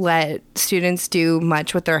don't let students do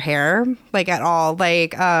much with their hair, like at all.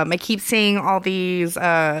 Like, I keep seeing all these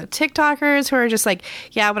TikTokers who are just like,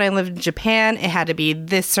 yeah, when I lived in Japan, it had to be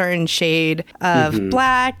this certain shade of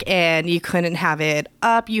black, and you couldn't have it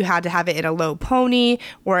up. You had to have it in a low pony,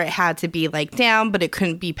 or it had to be like down, but it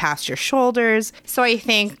couldn't be past your shoulders. So I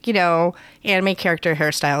think, anime character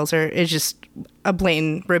hairstyles is just a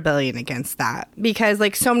blatant rebellion against that, because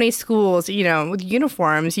like so many schools, with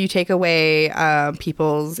uniforms, you take away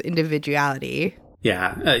people's individuality.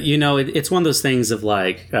 Yeah, it's one of those things of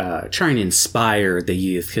like trying to inspire the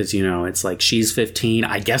youth, because it's like she's 15.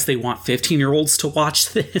 I guess they want 15-year-olds to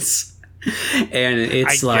watch this. And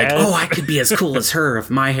it's I could be as cool as her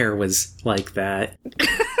if my hair was like that.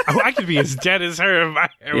 I could be as dead as her if my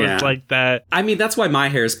hair was like that. I mean, that's why my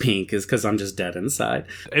hair is pink, is because I'm just dead inside.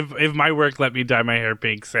 If my work let me dye my hair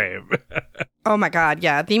pink, same. Oh my god,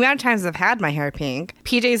 yeah. The amount of times I've had my hair pink,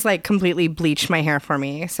 PJ's like completely bleached my hair for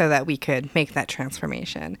me so that we could make that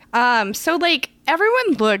transformation. So like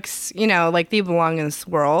everyone looks, like they belong in this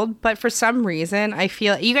world, but for some reason I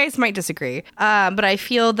feel, you guys might disagree, but I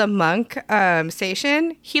feel the monk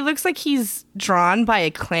station, he looks like he's drawn by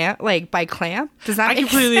a clamp, Does that I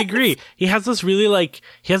completely agree. He has this really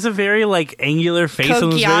he has a very angular face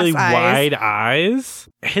and those really wide eyes.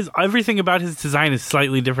 Everything about his design is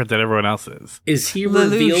slightly different than everyone else's. Is he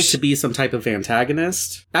revealed to be some type of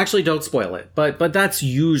antagonist? Actually, don't spoil it. But that's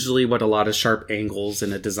usually what a lot of sharp angles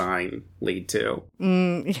in a design lead to.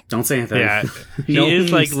 Don't say anything. Yeah, he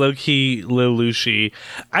is low-key Lelouch.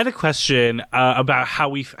 I had a question about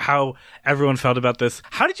how everyone felt about this.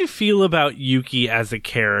 How did you feel about Yuki as a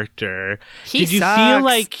character? Did you feel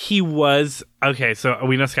like he was... Okay, so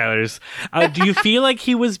we know Skylar's. Do you feel like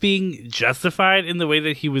he was being justified in the way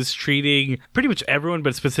that he was treating pretty much everyone,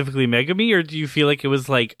 but specifically Megami, or do you feel like it was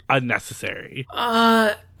unnecessary?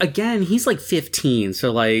 Again, he's 15,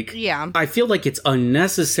 so I feel like it's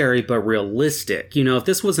unnecessary but realistic. If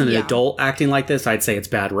this was an adult acting like this, I'd say it's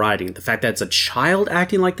bad writing. The fact that it's a child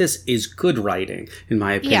acting like this is good writing, in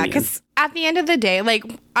my opinion. Yeah, because at the end of the day,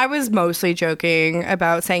 I was mostly joking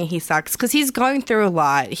about saying he sucks because he's going through a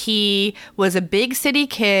lot. He was a big city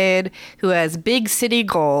kid who has big city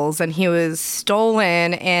goals, and he was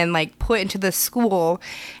stolen and put into the school.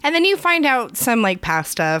 And then you find out some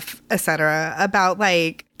past stuff, etc., about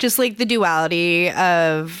just the duality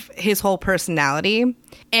of his whole personality.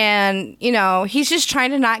 And, he's just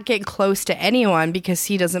trying to not get close to anyone because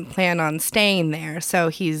he doesn't plan on staying there. So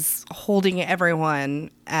he's holding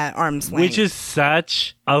everyone at arm's length. Which is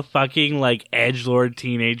such a fucking edgelord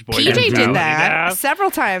teenage boy. PJ did that several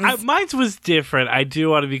times. Mine was different. I do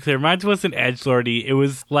want to be clear. Mine wasn't edgelordy. It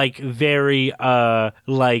was very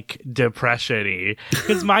depression-y.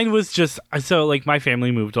 Because mine was just my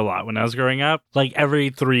family moved a lot when I was growing up. Every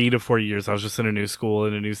 3 to 4 years I was just in a new school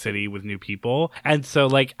in a new city with new people. And so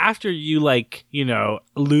after you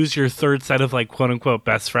lose your third set of quote unquote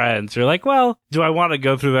best friends, you're well, do I want to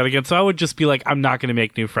go through that again? So I would just be I'm not going to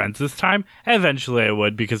make new friends this time. Eventually I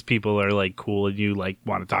would, because people are cool and you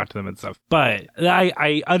want to talk to them and stuff. But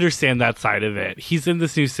I understand that side of it. He's in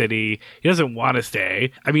this new city. He doesn't want to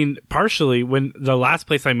stay. I mean, partially when the last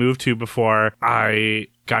place I moved to before I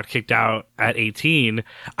got kicked out at 18,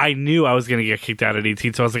 I knew I was going to get kicked out at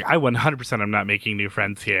 18. So I was I 100% I'm not making new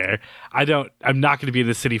friends here. I'm not going to be in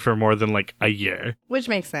the city for more than a year. Which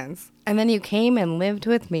makes sense. And then you came and lived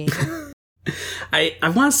with me. I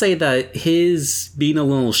want to say that his being a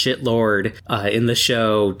little shitlord in the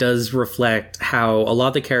show does reflect how a lot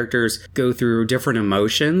of the characters go through different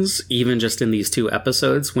emotions, even just in these 2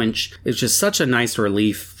 episodes, which is just such a nice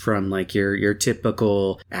relief from like your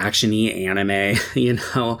typical action-y anime, you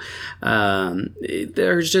know.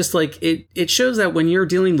 There's just like it shows that when you're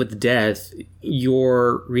dealing with death,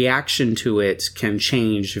 your reaction to it can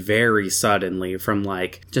change very suddenly, from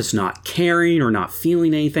like just not caring or not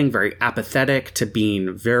feeling anything, very apathetic, to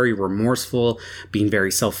being very remorseful, being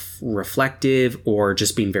very self-reflective, or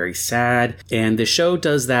just being very sad. And the show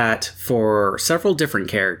does that for several different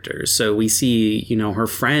characters. So we see, you know, her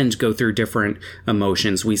friend go through different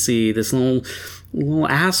emotions. We see this little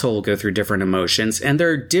asshole go through different emotions, and there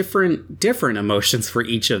are different emotions for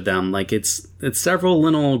each of them. Like it's several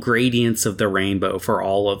little gradients of the rainbow for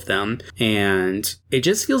all of them, and it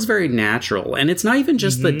just feels very natural. And it's not even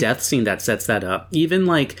just the death scene that sets that up. Even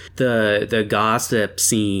like the gossip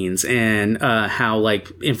scenes and how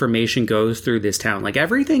like information goes through this town, like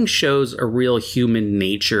everything shows a real human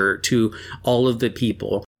nature to all of the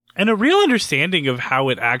people. And a real understanding of how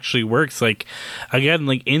it actually works. Like, again,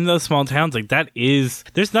 like in those small towns, like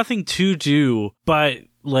there's nothing to do but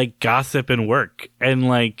like gossip and work. And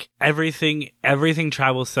like everything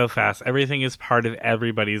travels so fast. Everything is part of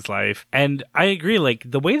everybody's life. And I agree, like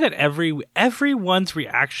the way that everyone's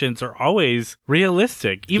reactions are always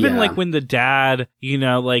realistic. Even like when the dad, you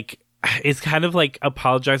know, like is kind of like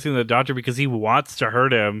apologizing to the doctor because he wants to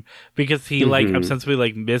hurt him, because he like ostensibly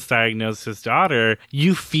like misdiagnosed his daughter.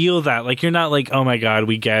 You feel that, like, you're not like, oh my god,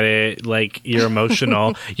 we get it, like you're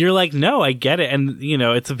emotional. You're like, no, I get it. And you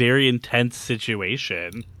know, it's a very intense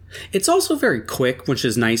situation. It's also very quick, which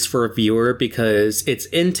is nice for a viewer because it's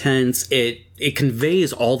intense. It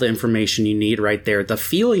conveys all the information you need right there. The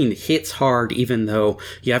feeling hits hard, even though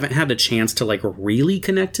you haven't had a chance to like really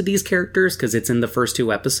connect to these characters because it's in the first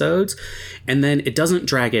 2 episodes. And then it doesn't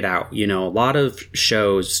drag it out. You know, a lot of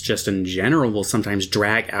shows just in general will sometimes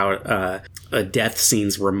drag out a death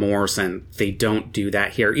scene's remorse, and they don't do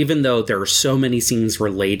that here. Even though there are so many scenes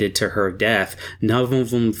related to her death, none of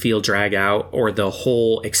them feel drag out, or the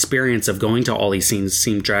whole experience of going to all these scenes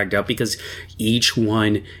seem dragged out, because each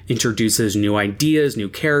one introduces new ideas, new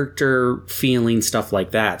character, feeling, stuff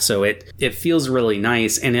like that. So it feels really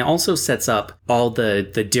nice, and it also sets up all the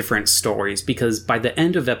different stories, because by the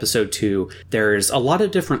end of episode 2, there's a lot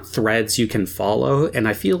of different threads you can follow, and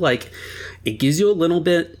I feel like it gives you a little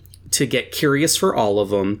bit to get curious for all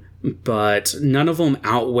of them, but none of them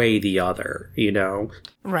outweigh the other, you know?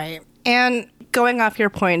 Right. And going off your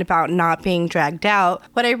point about not being dragged out,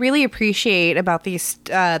 what I really appreciate about these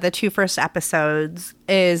the 2 first episodes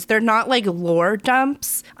is they're not like lore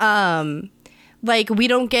dumps. Like, we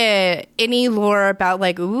don't get any lore about,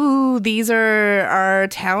 like, ooh, our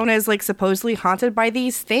town is, like, supposedly haunted by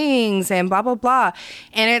these things and blah, blah, blah.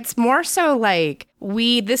 And it's more so, like,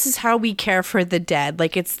 this is how we care for the dead.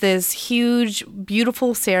 Like, it's this huge,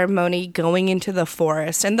 beautiful ceremony going into the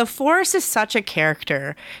forest. And the forest is such a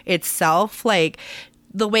character itself. Like,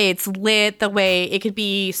 the way it's lit, the way it could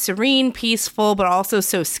be serene, peaceful, but also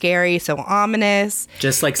so scary, so ominous.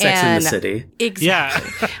 Just like Sex in the City.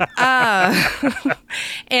 Exactly. Yeah.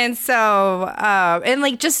 And so, and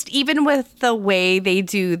like just even with the way they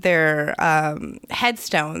do their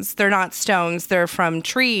headstones, they're not stones, they're from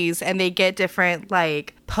trees, and they get different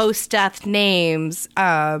like post-death names.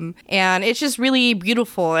 And it's just really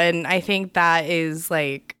beautiful. And I think that is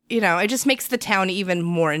like, you know, it just makes the town even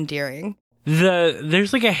more endearing.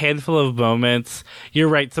 There's like a handful of moments. You're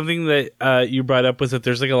right. Something that you brought up was that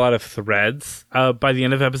there's like a lot of threads. By the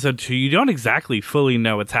end of episode 2, you don't exactly fully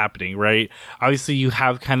know what's happening, right? Obviously, you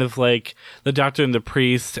have kind of like the doctor and the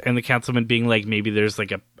priest and the councilman being like, maybe there's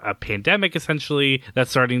like a pandemic essentially that's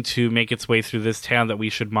starting to make its way through this town that we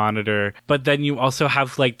should monitor. But then you also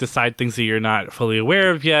have like the side things that you're not fully aware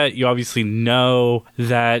of yet. You obviously know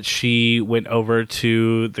that she went over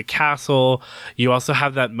to the castle. You also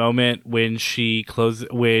have that moment when Megami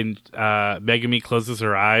closes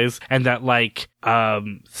her eyes and that like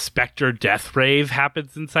specter death rave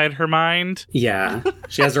happens inside her mind. Yeah,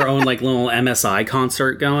 she has her own like little MSI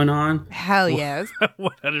concert going on. Hell yes.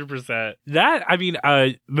 100%. That, I mean,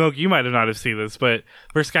 Milk, you might not have seen this, but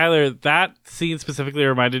for Skylar, that scene specifically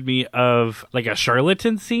reminded me of like a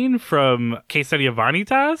charlatan scene from Case Study of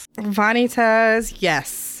Vanitas. Vanitas,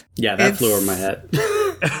 yes. Yeah, that flew over my head.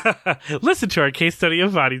 Listen to our Case Study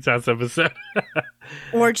of Vanitas episode.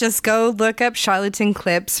 Or just go look up charlatan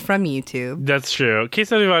clips from YouTube. That's true. Case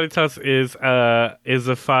Study of Vanitas is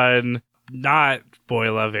a fun not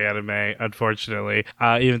boy love anime, unfortunately,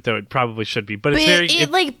 even though it probably should be. But it's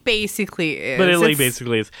it like basically is. But it like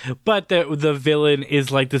basically is. But the villain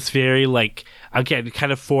is like this very like, again,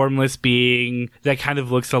 kind of formless being that kind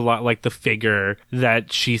of looks a lot like the figure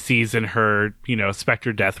that she sees in her,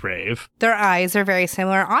 Spectre Death Rave. Their eyes are very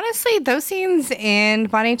similar. Honestly, those scenes in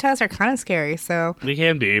Vanitas are kind of scary, so. They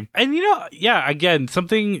can be. And, again,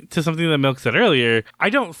 something that Milk said earlier, I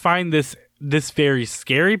don't find this very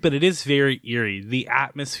scary, but it is very eerie. The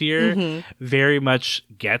atmosphere very much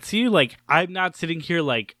gets you. Like, I'm not sitting here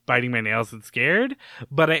like biting my nails and scared,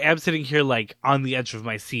 but I am sitting here like on the edge of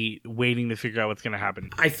my seat waiting to figure out what's going to happen.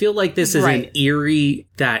 I feel like this is an eerie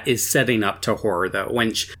that is setting up to horror, though.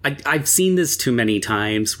 When I've seen this too many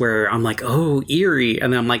times where I'm like, oh, eerie,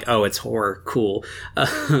 and then I'm like, oh, it's horror, cool.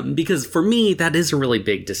 Because for me, that is a really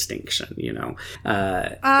big distinction,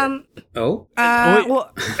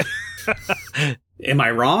 Well, am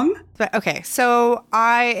I wrong? But okay, so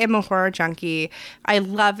I am a horror junkie. I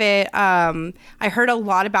love it. I heard a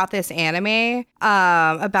lot about this anime,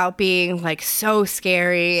 about being like so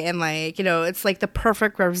scary and like, it's like the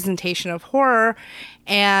perfect representation of horror.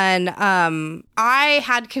 And I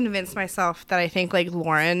had convinced myself that I think like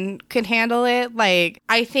Lauren could handle it. Like,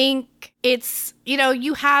 I think it's,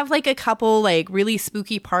 you have like a couple like really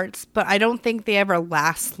spooky parts, but I don't think they ever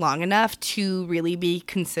last long enough to really be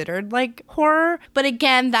considered like horror. But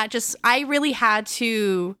again, I really had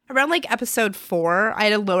to, around like episode 4, I had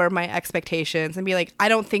to lower my expectations and be like, I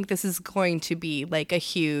don't think this is going to be like a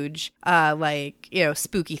huge,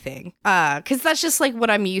 spooky thing. 'Cause that's just like what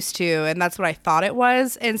I'm used to. And that's what I thought it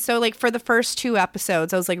was. And so like for the first 2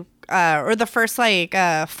 episodes, I was like, or the first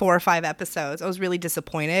 4 or 5 episodes, I was really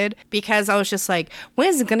disappointed because I was just like, when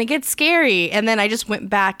is it going to get scary? And then I just went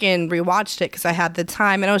back and rewatched it because I had the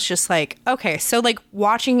time, and I was just like, okay, so like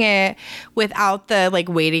watching it without the like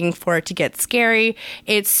waiting for it to get scary,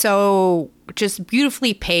 it's so just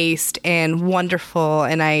beautifully paced and wonderful,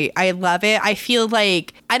 and I love it. I feel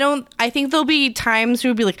like I think there'll be times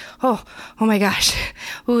where we'll be like, oh my gosh,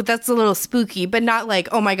 ooh, that's a little spooky, but not like,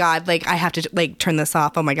 oh my god, like I have to like turn this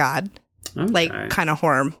off, oh my god. Okay. Like kind of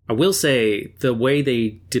horror. I will say the way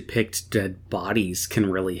they depict dead bodies can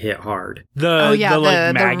really hit hard. The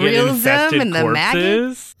maggot infested and the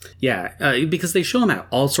corpses. Yeah, because they show them at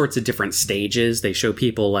all sorts of different stages. They show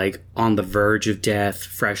people like on the verge of death,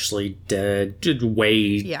 freshly dead,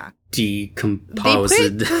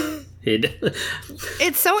 decomposed.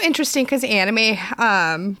 It's so interesting because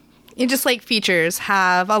anime, it just like features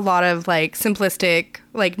have a lot of like simplistic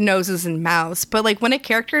like noses and mouths, but like when a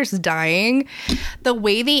character is dying, the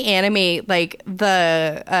way they animate like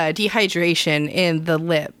the dehydration in the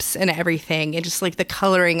lips and everything, and just like the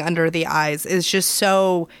coloring under the eyes is just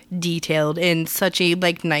so detailed and such a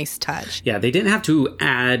like nice touch. Yeah, they didn't have to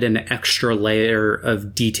add an extra layer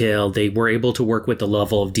of detail. They were able to work with the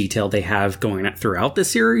level of detail they have going throughout the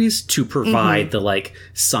series to provide the like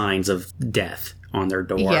signs of death on their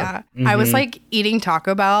door. Yeah. I was like eating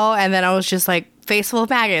Taco Bell, and then I was just like, face full of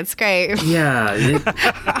maggots, great. Yeah.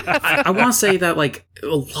 I want to say that like a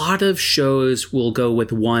lot of shows will go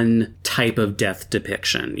with one type of death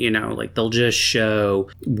depiction, like they'll just show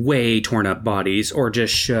way torn up bodies or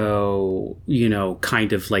just show,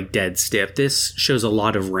 kind of like dead stiff. This shows a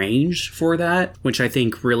lot of range for that, which I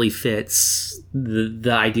think really fits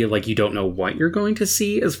the idea of like you don't know what you're going to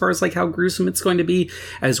see as far as like how gruesome it's going to be,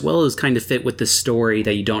 as well as kind of fit with the story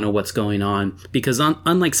that you don't know what's going on. Because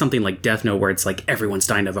unlike something like Death Note, where it's like everyone's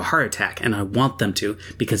dying of a heart attack and I want them to,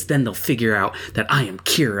 because then they'll figure out that I am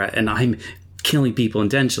Kira and I'm killing people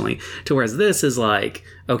intentionally, to whereas this is like,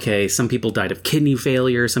 okay, some people died of kidney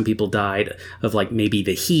failure, some people died of like maybe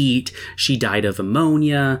the heat, she died of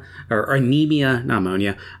ammonia or anemia, not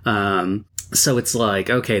ammonia. So it's like,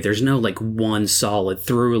 okay, there's no like one solid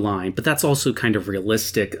through line, but that's also kind of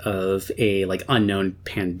realistic of a like unknown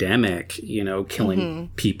pandemic,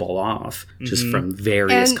 killing people off just from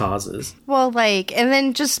various causes. Well, like, and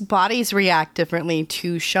then just bodies react differently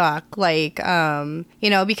to shock, like,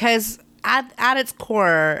 because at its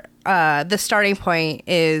core, the starting point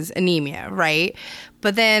is anemia, right?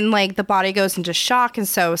 But then, like, the body goes into shock, and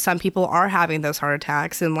so some people are having those heart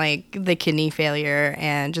attacks and, like, the kidney failure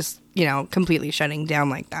and just, completely shutting down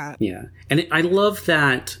like that. Yeah. And I love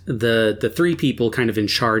that the 3 people kind of in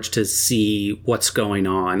charge to see what's going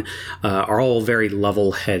on are all very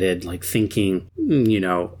level-headed, like thinking,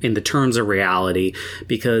 in the terms of reality,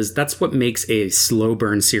 because that's what makes a slow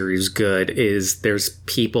burn series good, is there's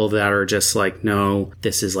people that are just like, no,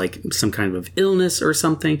 this is like some kind of illness or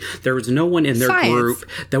something. There was no one in their group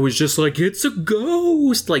that was just like, it's a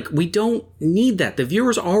ghost. Like, we don't need that. The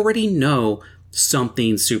viewers already know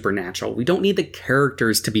something supernatural. We don't need the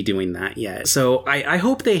characters to be doing that yet. So I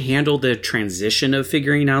hope they handle the transition of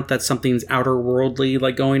figuring out that something's outer worldly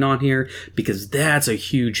like going on here, because that's a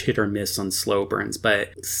huge hit or miss on slow burns.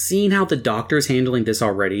 But seeing how the Doctor's handling this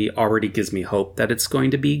already gives me hope that it's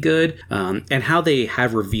going to be good. And how they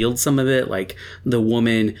have revealed some of it, like the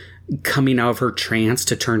woman coming out of her trance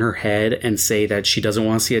to turn her head and say that she doesn't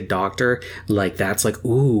want to see a doctor, like that's like,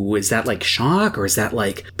 ooh, is that like shock or is that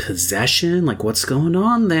like possession? Like what's going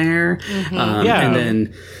on there? And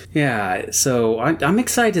then so I'm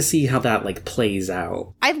excited to see how that like plays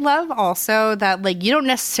out. I love also that like you don't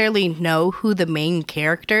necessarily know who the main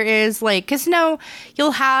character is, like, because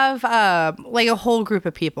you'll have like a whole group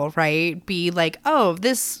of people, right, be like, oh,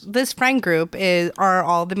 this friend group are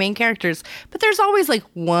all the main characters, but there's always like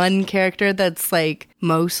one character that's like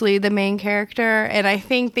mostly the main character, and I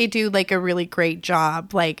think they do like a really great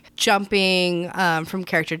job like jumping from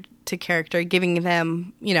character to character, giving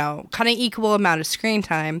them kind of equal amount of screen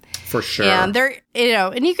time for sure. And they're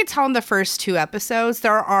and you could tell in the first 2 episodes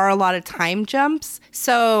there are a lot of time jumps,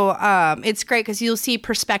 so it's great because you'll see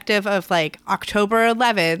perspective of like October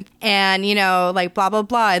 11th and like blah blah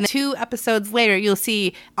blah, and 2 episodes later you'll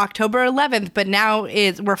see October 11th, but now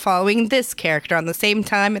we're following this character on the same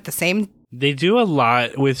time at the same. They do a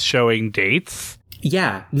lot with showing dates.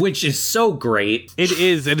 Yeah, which is so great. It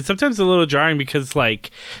is, and it's sometimes a little jarring because,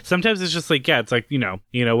 like, sometimes it's just like, yeah, it's like,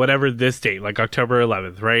 whatever this date, like October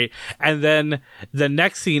 11th, right? And then the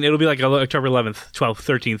next scene, it'll be like October 11th, 12th,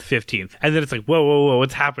 13th, 15th. And then it's like, whoa,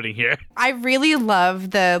 what's happening here? I really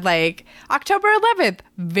love the, like, October 11th,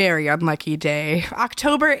 very unlucky day.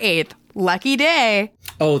 October 8th, lucky day.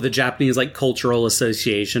 Oh, the Japanese like cultural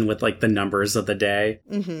association with like the numbers of the day.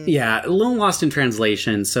 Mm-hmm. Yeah, a little lost in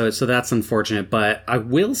translation, so that's unfortunate. But I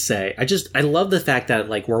will say, I love the fact that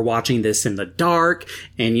like we're watching this in the dark,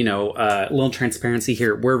 and a little transparency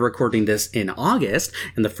here. We're recording this in August,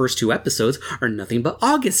 and the first 2 episodes are nothing but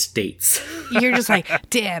August dates. You're just like,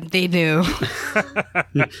 damn, they knew.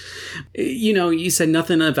 You said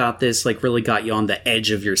nothing about this like really got you on the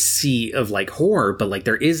edge of your seat of like horror, but like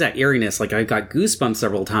there is that eeriness. Like I got goosebumps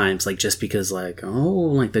several times, like just because like, oh,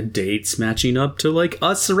 like the date's matching up to like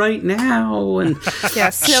us right now, and so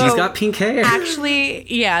she's got pink hair. Actually,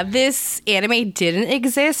 this anime didn't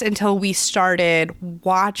exist until we started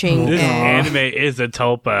watching this anime is a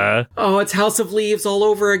tulpa. Oh, it's House of Leaves all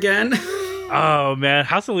over again. Oh man,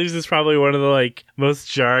 House of Leaves is probably one of the like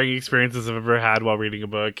most jarring experiences I've ever had while reading a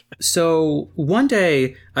book. So one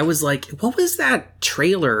day I was like, what was that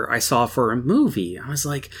trailer I saw for a movie? I was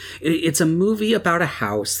like, it's a movie about a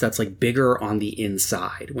house that's like bigger on the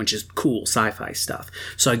inside, which is cool sci-fi stuff.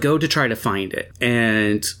 So I go to try to find it,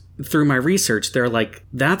 and through my research, they're like,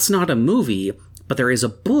 that's not a movie, but there is a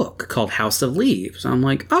book called House of Leaves. I'm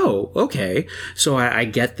like, oh, okay. So I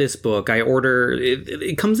get this book. I order it.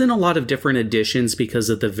 It comes in a lot of different editions because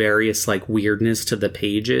of the various like weirdness to the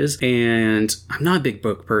pages. And I'm not a big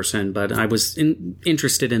book person, but I was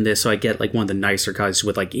interested in this. So I get like one of the nicer kinds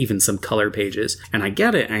with like even some color pages. And I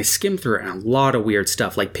get it and I skim through it, and a lot of weird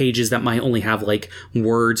stuff, like pages that might only have like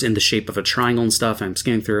words in the shape of a triangle and stuff. And I'm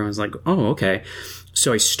skimming through and I was like, oh, okay.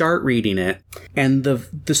 So I start reading it, and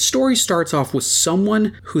the story starts off with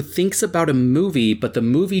someone who thinks about a movie, but the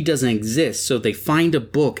movie doesn't exist, so they find a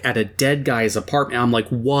book at a dead guy's apartment. I'm like,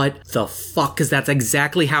 what the fuck? Because that's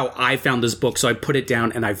exactly how I found this book, so I put it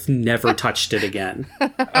down, and I've never touched it again.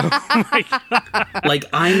 Oh my God. Like,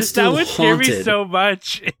 I'm still haunted. That would scare me so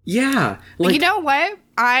much. Yeah. Like, you know what?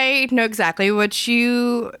 I know exactly what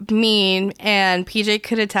you mean, and PJ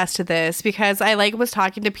could attest to this because I like was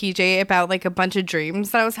talking to PJ about like a bunch of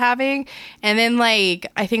dreams that I was having, and then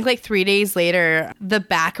like I think like 3 days later the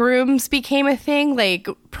Backrooms became a thing, like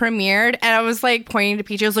premiered, and I was like pointing to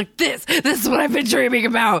PJ. I was like, this is what I've been dreaming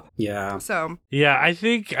about. Yeah. So yeah, I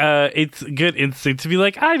think it's good instinct to be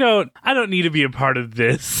like, I don't need to be a part of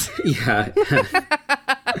this. Yeah.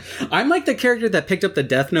 I'm like the character that picked up the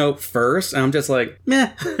Death Note first, and I'm just like,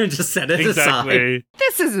 meh, just set it aside.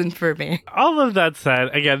 This isn't for me. All of that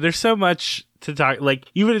said, again, there's so much to talk, like,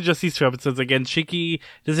 even in just these 2 episodes, again, Shiki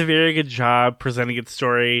does a very good job presenting its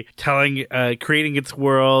story, creating its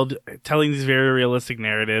world, telling these very realistic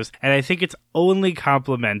narratives, and I think it's only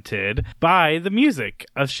complemented by the music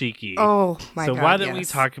of Shiki. Oh my God, So why don't we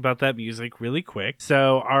talk about that music really quick?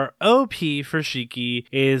 So our OP for Shiki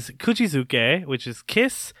is Kuchizuke, which is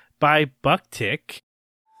Kiss by Bucktick.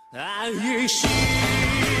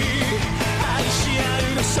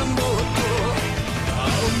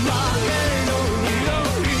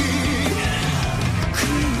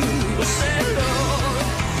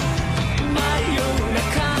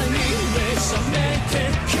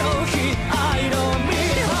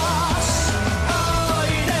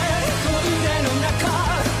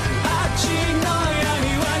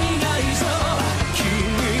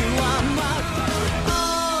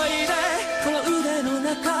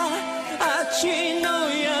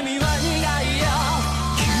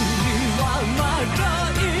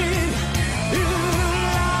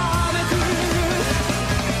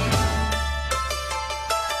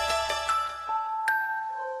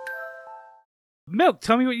 Milk,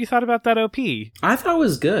 tell me what you thought about that OP. I thought it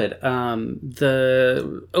was good.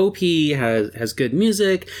 The OP has good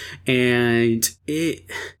music, and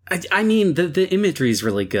the imagery is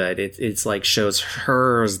really good. It's like shows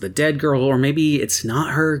her as the dead girl, or maybe it's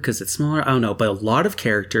not her because it's smaller. I don't know, but a lot of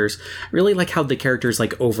characters. I really like how the characters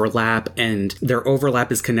like overlap, and their overlap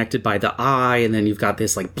is connected by the eye, and then you've got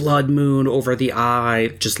this like blood moon over the eye,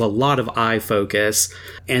 just a lot of eye focus,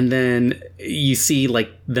 and then you see like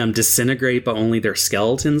them disintegrate, but only their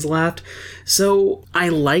skeletons left. So I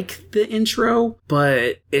like the intro,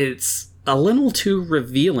 but it's a little too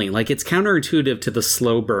revealing. Like, it's counterintuitive to the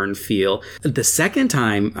slow burn feel. The second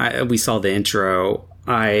time we saw the intro,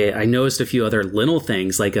 I noticed a few other little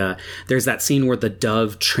things, like there's that scene where the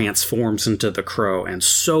dove transforms into the crow, and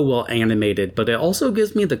so well animated, but it also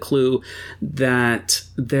gives me the clue that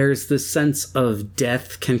there's this sense of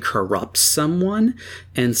death can corrupt someone.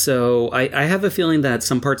 And so I have a feeling that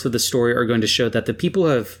some parts of the story are going to show that the people who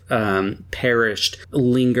have perished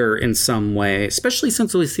linger in some way, especially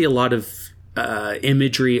since we see a lot of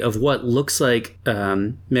imagery of what looks like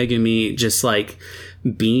Megumi just like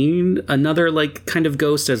being another like kind of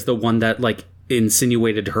ghost as the one that like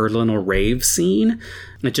insinuated her little rave scene.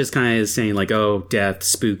 It just kind of is saying like, oh, death,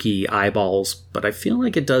 spooky, eyeballs. But I feel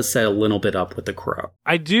like it does set a little bit up with the crow.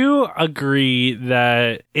 I do agree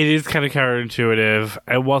that it is kind of counterintuitive,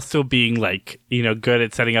 and while still being like, you know, good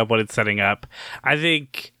at setting up what it's setting up. I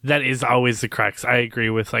think that is always the crux. I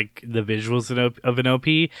agree with like the visuals of an OP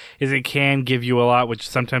is it can give you a lot, which is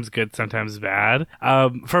sometimes good, sometimes bad.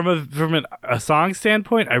 From a song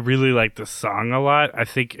standpoint, I really like the song a lot. I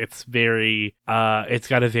think it's very, it's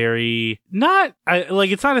got a very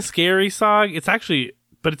it's not a scary song. It's actually,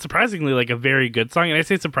 but it's surprisingly like a very good song. And I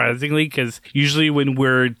say surprisingly because usually when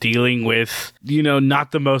we're dealing with, you know,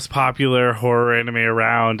 not the most popular horror anime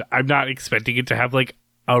around, I'm not expecting it to have like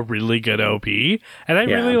a really good OP. And I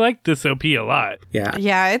really like this OP a lot.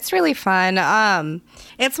 Yeah, it's really fun.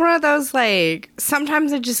 It's one of those, like,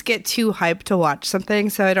 sometimes I just get too hyped to watch something,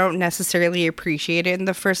 so I don't necessarily appreciate it in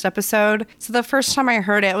the first episode. So the first time I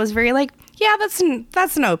heard it, I was very like, yeah, that's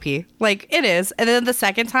an OP. Like, it is. And then the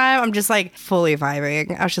second time, I'm just like fully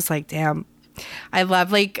vibing. I was just like, damn. I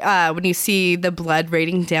love like when you see the blood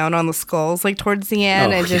raining down on the skulls like towards the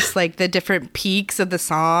end, and just like the different peaks of the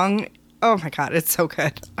song. Oh my God, it's so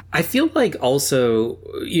good. I feel like also,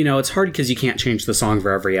 you know, it's hard because you can't change the song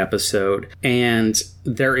for every episode. And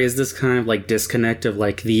there is this kind of like disconnect of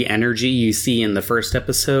like the energy you see in the first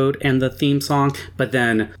episode and the theme song. But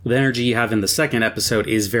then the energy you have in the second episode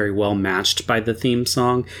is very well matched by the theme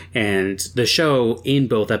song. And the show in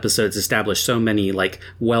both episodes established so many like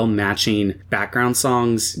well matching background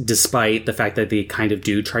songs, despite the fact that they kind of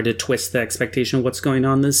do try to twist the expectation of what's going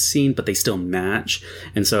on in this scene, but they still match.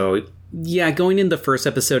 And so, yeah, going in the first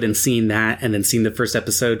episode and seeing that, and then seeing the first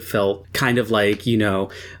episode felt kind of like, you know,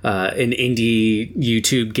 an indie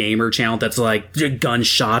YouTube gamer channel that's like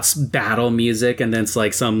gunshots, battle music, and then it's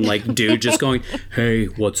like some like dude just going, hey,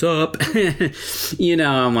 what's up? You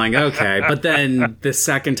know, I'm like, okay. But then the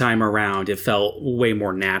second time around, it felt way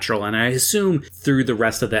more natural, and I assume through the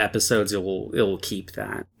rest of the episodes, it will keep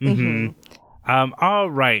that. Mm-hmm. All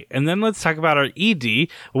right, and then let's talk about our ED,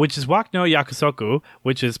 which is Walk no Yakusoku,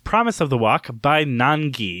 which is Promise of the Walk by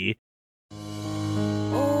Nangi.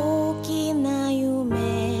 大きな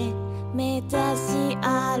夢目指し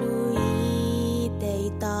歩いて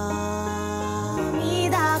いた見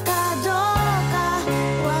だかどうか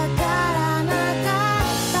わからなか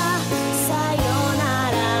ったさよな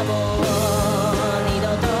らもう二度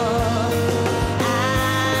と会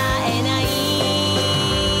えない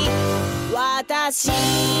私が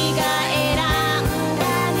選んだ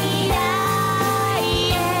未来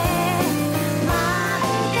へ待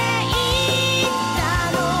っていた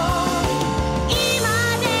の今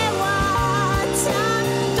ではちゃん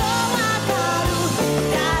とわかる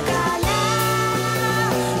だから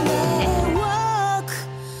目を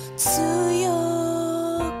強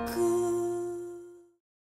く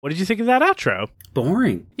What did you think of that outro?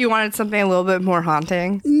 Boring. You wanted something a little bit more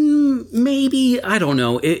haunting? Maybe, I don't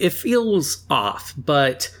know. It feels off,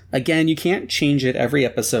 but again, you can't change it every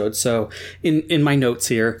episode. So in my notes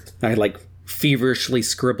here, I like feverishly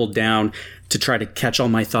scribbled down to try to catch all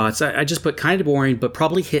my thoughts. I just put kind of boring, but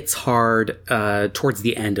probably hits hard towards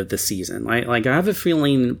the end of the season. Like I have a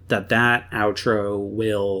feeling that outro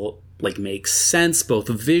will like makes sense both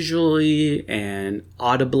visually and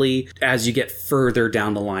audibly as you get further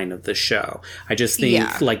down the line of the show. I just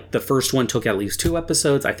think like the first one took at least 2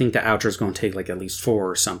 episodes. I think the outro is going to take like at least 4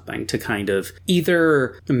 or something to kind of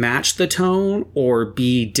either match the tone or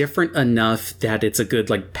be different enough that it's a good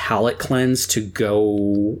like palate cleanse to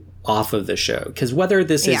go off of the show. Because whether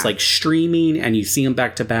this is like streaming and you see them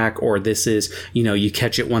back to back, or this is, you know, you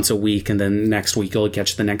catch it once a week and then next week you'll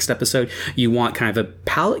catch the next episode, you want kind of a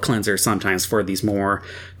palate cleanser sometimes for these more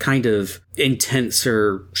kind of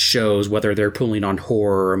intenser shows, whether they're pulling on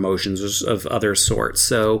horror or emotions of other sorts.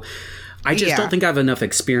 So I just don't think I have enough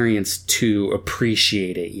experience to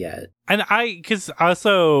appreciate it yet. And because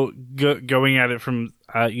also going at it from,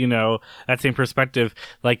 you know, that same perspective,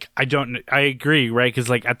 like, I agree, right? Because,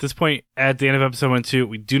 like, at this point, at the end of episode 1 and 2,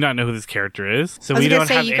 we do not know who this character is. So we don't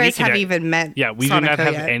have you guys haven't even met. Yeah, we do not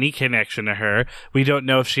have any connection to her. We don't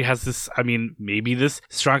know if she has this, I mean, maybe this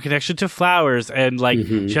strong connection to flowers. And, like,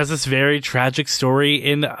 she has this very tragic story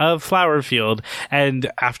in a flower field.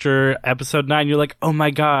 And after episode 9, you're like, oh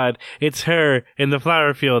my God, it's her in the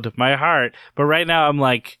flower field, my heart. But right now, I'm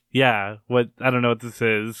like, yeah, I don't know what this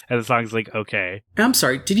is. And the song's like, okay. I'm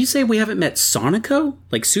sorry, did you say we haven't met Sonico?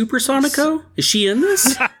 Like Super Sonico? Is she in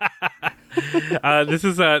this? This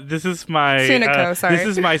is my Sunico, sorry. This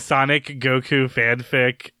is my Sonic Goku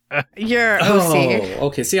fanfic. You're OC. Oh,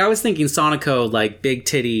 okay. See, I was thinking Sonico, like big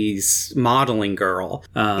titties modeling girl.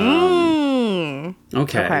 Okay.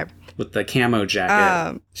 With the camo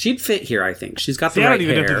jacket. She'd fit here, I think. She's got the right hair. I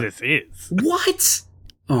don't even know who this is. What?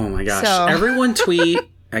 Oh my gosh. Everyone tweet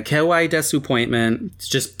at Kawaii Disappointment. It's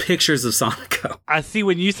just pictures of Sonico. I see,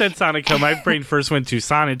 when you said Sonico, my brain first went to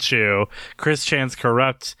Sonichu, Chris Chan's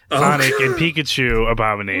corrupt Sonic and Pikachu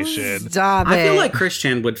abomination. Stop it. I feel like Chris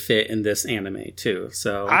Chan would fit in this anime too.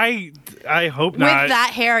 So I hope not. With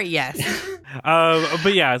that hair, yes.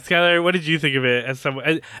 But yeah, Skylar, what did you think of it?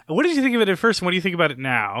 What did you think of it at first, and what do you think about it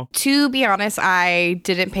now? To be honest, I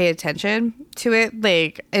didn't pay attention to it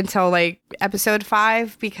like until like episode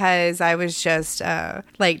 5, because I was just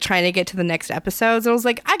like trying to get to the next episodes. I was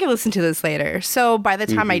like, I can listen to this later. So by the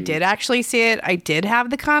time I did actually see it, I did have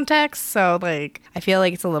the context. So like, I feel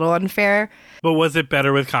like it's a little unfair. But was it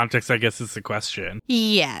better with context, I guess is the question.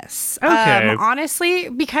 Yes. Okay. Honestly,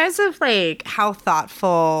 because of like how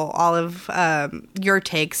thoughtful all of your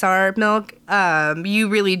takes are, Milk, you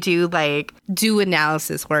really do like do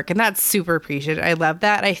analysis work, and that's super appreciated. I love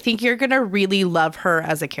that. I think you're gonna really love her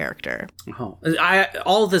as a character. Oh,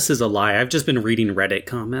 all of this is a lie. I've just been reading Reddit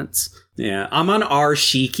comments. Yeah, I'm on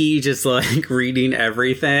r/Shiki, just like reading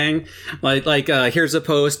everything. Like here's a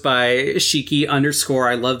post by Shiki _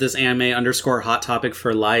 I love this anime _ hot topic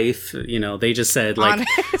for life. You know, they just said like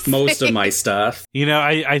most of my stuff. You know,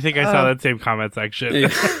 I think I saw that same comment section. Yeah.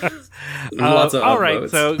 Lots of all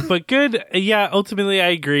upvotes. Right, but good. Yeah, ultimately I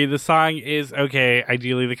agree. The song is okay.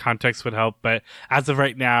 Ideally the context would help, but as of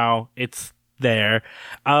right now, it's there.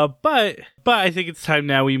 But I think it's time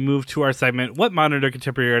now we move to our segment, What Modern or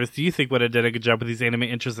Contemporary Artists do you think would have done a good job with these anime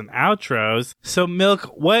intros and outros? So Milk,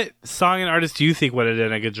 what song and artist do you think would have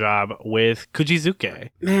done a good job with Kujizuke?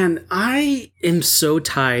 Man, I am so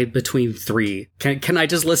tied between 3. Can I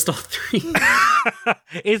just list all 3?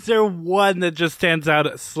 Is there one that just stands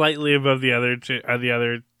out slightly above the other two?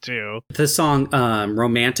 The song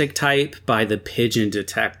Romantic Type by the Pigeon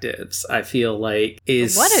Detectives, I feel like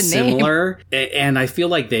is similar. And I feel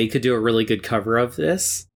like they could do a really good cover of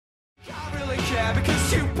this. I really care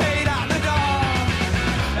because you paid out the door.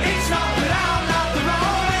 It's not that I'm not the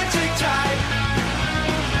romantic type.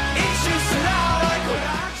 It's just that I like what I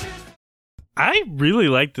choose. I really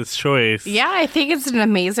like this choice. Yeah, I think it's an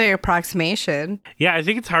amazing approximation. Yeah, I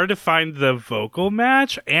think it's hard to find the vocal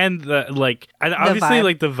match and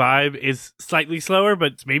obviously the vibe is slightly slower,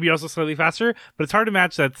 but maybe also slightly faster, but it's hard to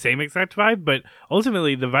match that same exact vibe, but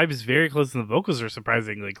ultimately the vibe is very close and the vocals are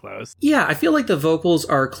surprisingly close. Yeah, I feel like the vocals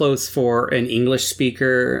are close for an English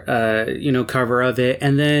speaker, cover of it.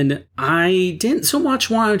 And then I didn't so much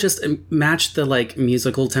want to just match the like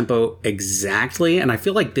musical tempo exactly. And I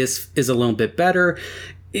feel like this is a little bit better,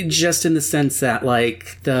 just in the sense that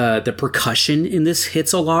like the percussion in this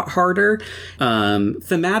hits a lot harder.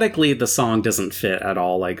 Thematically, the song doesn't fit at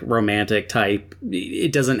all. Like Romantic Type,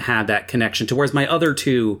 it doesn't have that connection to, whereas my other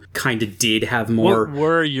two kind of did have more. What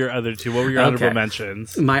were your other two? What were your honorable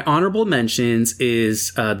mentions? My honorable mentions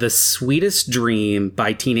is The Sweetest Dream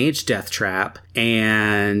by Teenage Death Trap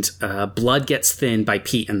and Blood Gets Thin by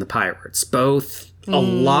Pete and the Pirates. Both a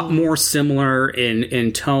lot more similar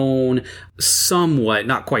in tone, somewhat,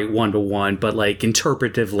 not quite 1-to-1, but like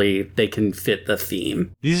interpretively, they can fit the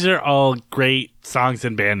theme. These are all great songs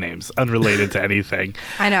and band names, unrelated to anything.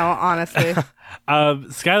 I know, honestly.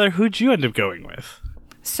 Skylar, who'd you end up going with?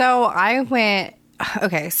 So I went...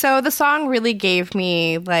 Okay, so the song really gave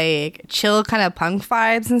me like chill kind of punk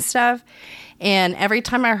vibes and stuff. And every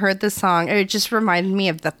time I heard this song, it just reminded me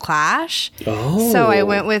of The Clash. Oh. So I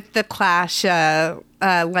went with The Clash,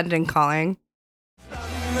 London Calling.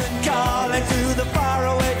 The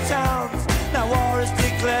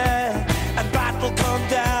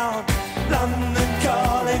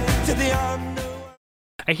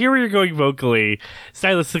I hear where you're going vocally.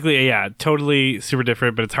 Stylistically, yeah, totally super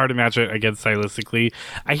different, but it's hard to match it against stylistically.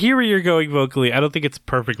 I hear where you're going vocally. I don't think it's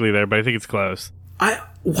perfectly there, but I think it's close.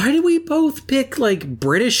 Why do we both pick like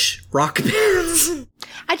British rock bands?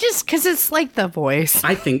 Because it's like the voice.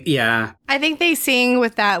 I think, yeah. I think they sing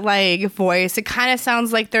with that like voice. It kind of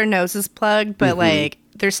sounds like their nose is plugged, but like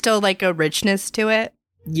there's still like a richness to it.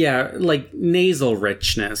 Yeah, like nasal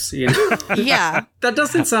richness, you know? Yeah. That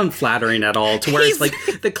doesn't sound flattering at all, to where it's like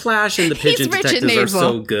the Clash and the Pigeon rich in Detectives are nasal.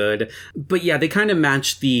 so good. But yeah, they kind of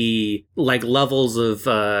match the like levels of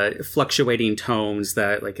fluctuating tones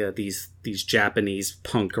that like these Japanese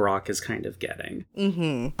punk rock is kind of getting.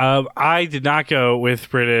 I did not go with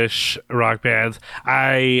British rock bands.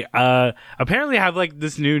 I apparently have like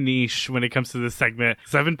this new niche when it comes to this segment,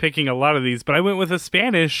 because I've been picking a lot of these, but I went with a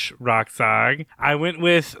Spanish rock song. I went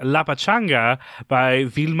with La Pachanga by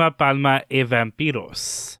Vilma Palma y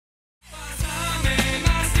Vampiros.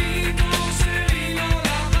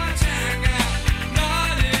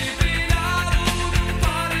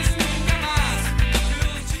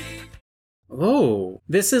 Oh,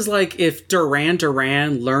 this is like if Duran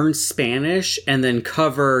Duran learned Spanish and then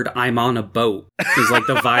covered I'm on a boat, is like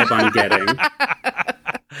the vibe I'm getting.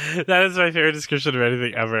 That is my favorite description of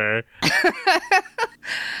anything ever. I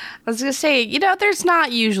was going to say, there's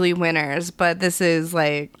not usually winners, but this is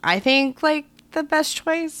like, I think like the best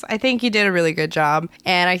choice. I think you did a really good job,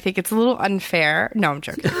 and I think it's a little unfair. No, I'm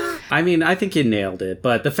joking. I mean, I think you nailed it,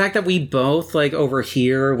 but the fact that we both like over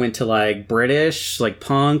here went to like British, like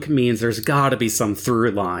punk, means there's gotta be some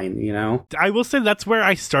through line, you know? I will say that's where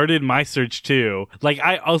I started my search too. Like,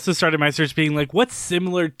 I also started my search being like, what's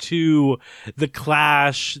similar to the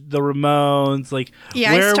Clash, the Ramones? Like,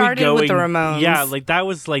 Yeah, where I started are we with the going? Ramones. Yeah, like that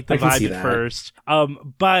was like the I can see vibe at that. first.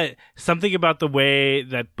 But something about the way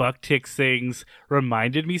that Buck Tick sings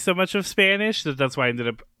reminded me so much of Spanish that's why I ended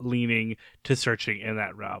up leaning to searching in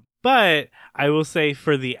that realm. But I will say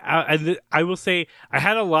I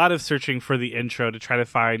had a lot of searching for the intro to try to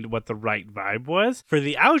find what the right vibe was. For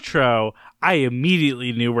the outro, I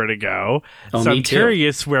immediately knew where to go. Oh, So me I'm too.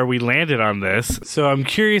 curious where we landed on this. So I'm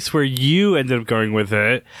curious where you ended up going with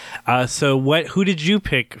it. Who did you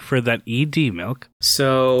pick for that ED Milk?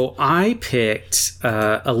 So I picked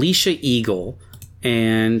Alicia Eagle,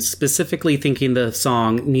 and specifically thinking the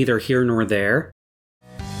song Neither Here Nor There.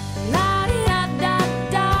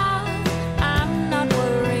 La-di-da-da-da, I'm not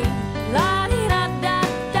worried.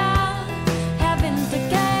 La-di-da-da-da, having to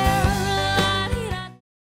care. La-di-da.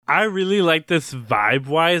 I really like this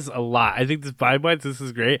vibe-wise a lot. I think this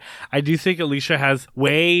is great. I do think Alicia has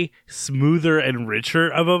way smoother and richer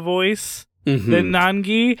of a voice than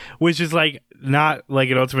Nangi, which is like not like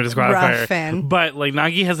an ultimate disqualifier. Rough and- But like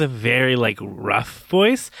Nangi has a very like rough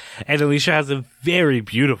voice, and Alicia has a very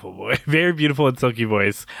beautiful voice, very beautiful and silky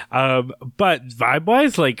voice. But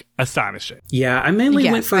vibe-wise, like astonishing. Yeah, I mainly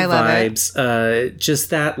Yes, went for I love it. vibes. Just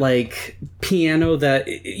that like piano that,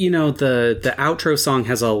 the outro song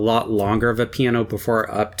has a lot longer of a piano before it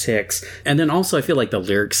upticks. And then also I feel like the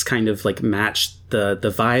lyrics kind of like match the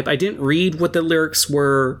vibe. I didn't read what the lyrics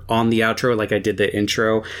were on the outro like I did the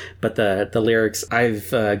intro, but the lyrics, I've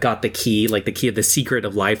got the key of the secret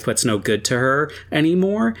of life what's no good to her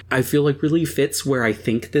anymore. I feel like really fits where I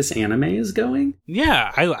think this anime is going.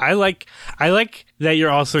 Yeah, I like that you're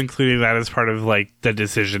also including that as part of like the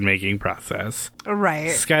decision-making process. Right.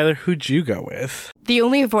 Skylar, who'd you go with? The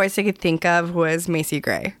only voice I could think of was Macy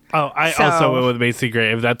Gray. Oh, I So- also went with Macy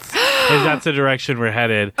Gray. If that's the direction we're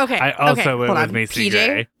headed. Okay. I also went hold with on. Macy PJ,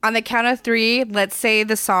 Gray. on the count of 3, let's say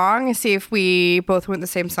the song and see if we both went the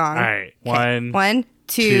same song. All right. Okay. 1,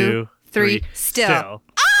 2, 2, 3. 3. Still. Oh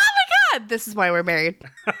my God! This is why we're married.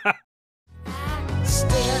 Still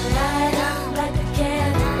light up like a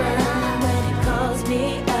candle burn when it calls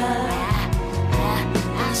me up.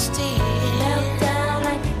 I still melt down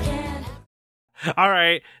like a candle. All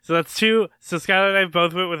right. So that's 2. So Skylar and I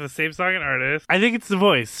both went with the same song and artist. I think it's the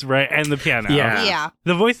voice, right? And the piano. Yeah. Yeah.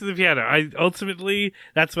 The voice and the piano.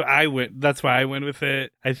 That's why I went with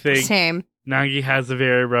it. I think Same. Nangi has a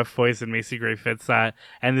very rough voice and Macy Gray fits that.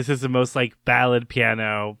 And this is the most like ballad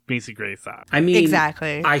piano Macy Gray song. I mean,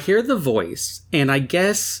 Exactly. I hear the voice, and I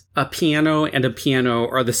guess a piano and a piano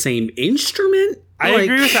are the same instrument. I Like-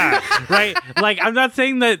 agree with that, right? Like, I'm not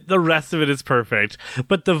saying that the rest of it is perfect,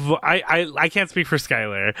 but I can't speak for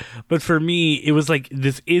Skylar, but for me, it was like,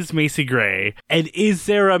 this is Macy Gray, and is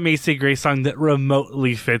there a Macy Gray song that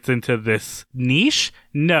remotely fits into this niche?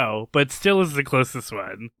 No, but still is the closest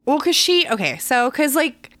one. Well, because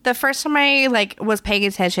like the first time I like was paying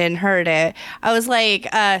attention, heard it, I was like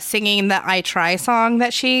singing the I Try song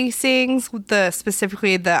that she sings,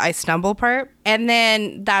 specifically the I Stumble part. And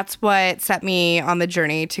then that's what set me on the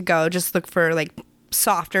journey to go just look for like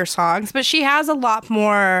softer songs. But she has a lot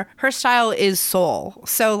more, her style is soul.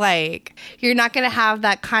 So like you're not going to have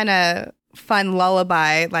that kind of fun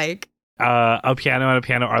lullaby like a piano and a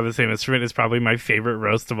piano are the same instrument is probably my favorite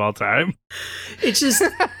roast of all time. It's just,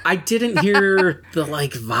 I didn't hear the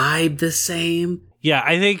like vibe the same. Yeah,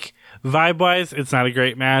 I think vibe-wise, it's not a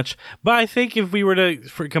great match. But I think if we were to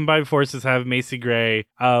combine forces, have Macy Gray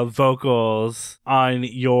vocals on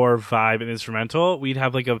your vibe and instrumental, we'd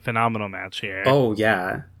have like a phenomenal match here. Oh,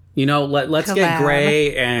 yeah. You know, let's get Collab.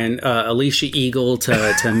 Gray and Alicia Eagle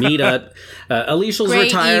to meet up. Alicia's Gray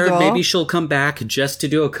retired. Eagle. Maybe she'll come back just to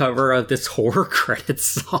do a cover of this horror credits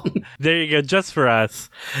song. There you go, just for us.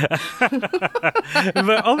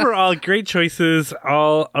 But overall, great choices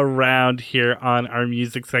all around here on our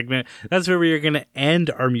music segment. That's where we are going to end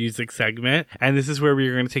our music segment. And this is where we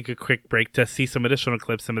are going to take a quick break to see some additional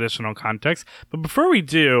clips, some additional context. But before we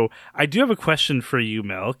do, I do have a question for you,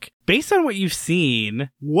 Milk. Based on what you've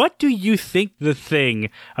seen, what do you think the thing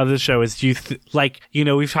of the show is? Do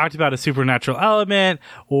you we've talked about a supernatural element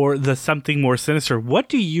or the something more sinister. What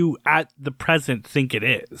do you at the present think it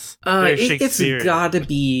is? It's got to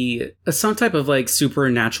be some type of like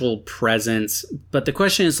supernatural presence. But the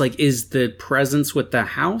question is like, is the presence with the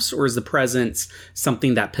house, or is the presence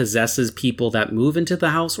something that possesses people that move into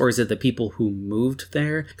the house, or is it the people who moved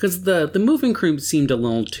there? Because the moving crew seemed a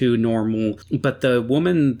little too normal, but the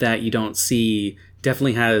woman that you don't see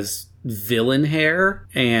definitely has villain hair,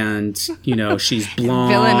 and you know, she's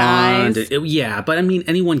blonde. Villain eyes. Yeah, but I mean,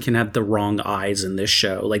 anyone can have the wrong eyes in this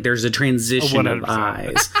show. Like, there's a transition of 100%.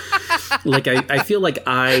 eyes. Like, I feel like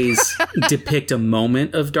eyes depict a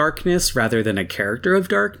moment of darkness rather than a character of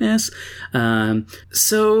darkness.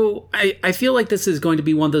 So I feel like this is going to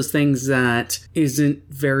be one of those things that isn't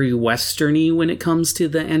very Western-y when it comes to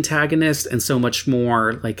the antagonist, and so much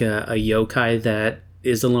more like a yokai that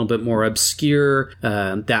is a little bit more obscure,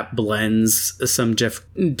 that blends some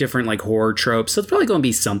different like horror tropes. So it's probably going to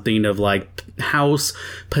be something of like house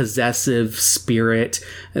possessive spirit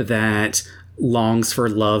that longs for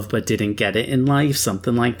love but didn't get it in life,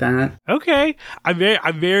 something like that. Okay,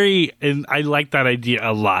 and I like that idea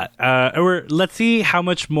a lot. Let's see how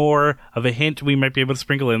much more of a hint we might be able to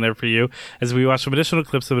sprinkle in there for you as we watch some additional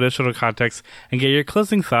clips, some additional context, and get your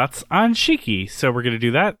closing thoughts on Shiki. So we're going to do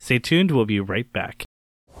that. Stay tuned. We'll be right back.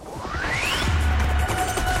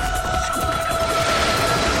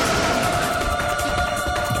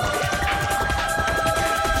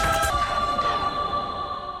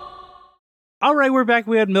 All right, we're back.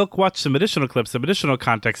 We had Milk watch some additional clips, some additional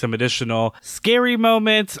context, some additional scary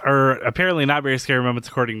moments, or apparently not very scary moments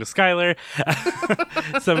according to Skylar.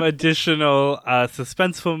 Some additional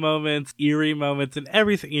suspenseful moments, eerie moments, and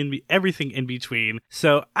everything in between.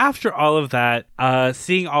 So after all of that,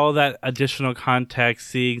 seeing all of that additional context,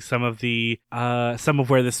 seeing some of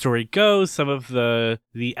where the story goes, some of the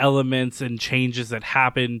elements and changes that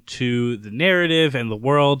happen to the narrative and the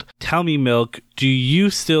world. Tell me, Milk, do you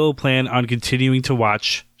still plan on continuing to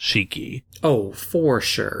watch Shiki? Oh, for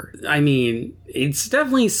sure. I mean, it's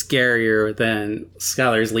definitely scarier than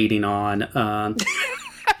Skylar's leading on.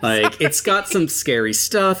 Like, it's got some scary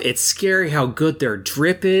stuff. It's scary how good their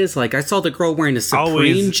drip is. Like, I saw the girl wearing a Supreme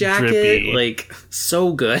Always jacket. drippy. Like,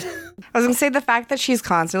 so good. I was gonna say the fact that she's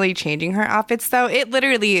constantly changing her outfits, though, it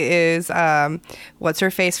literally is what's her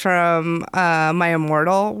face from My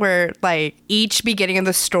Immortal, where like each beginning of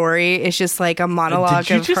the story is just like a monologue Did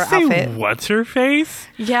you of just her say outfit. what's her face?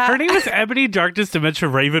 Yeah. Her name is Ebony Darkness Dementia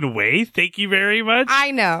Raven Way. Thank you very much. I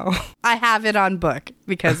know. I have it on book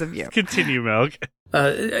because of you. Continue, Milk.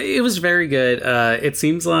 It was very good. It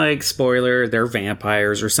seems like, spoiler, they're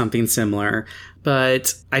vampires or something similar.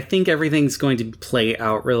 But I think everything's going to play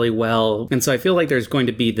out really well. And so I feel like there's going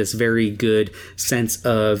to be this very good sense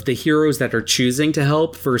of the heroes that are choosing to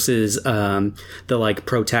help versus the like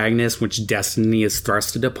protagonist, which destiny is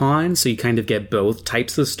thrusted upon. So you kind of get both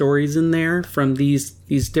types of stories in there from these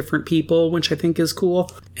different people, which I think is cool.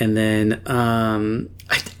 And then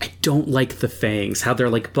I don't like the fangs, how they're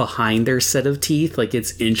like behind their set of teeth. Like,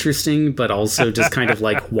 it's interesting, but also just kind of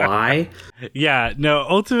like, why? Yeah, no,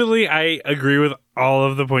 ultimately, I agree with all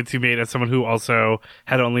of the points you made as someone who also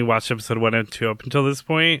had only watched episode 1 and 2 up until this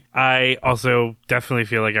point. I also definitely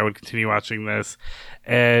feel like I would continue watching this.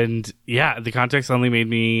 And yeah, the context only made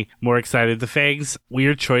me more excited. The Fangs,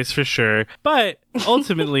 weird choice for sure. But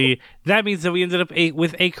ultimately, that means that we ended up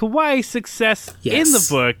with a kawaii success in the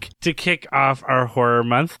book to kick off our horror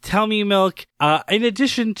month. Tell me, Milk, in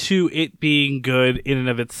addition to it being good in and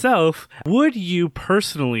of itself, would you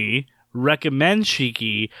personally recommend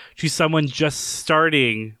Shiki to someone just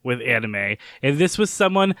starting with anime? If this was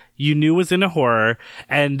someone you knew was into horror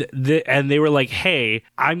and they were like, hey,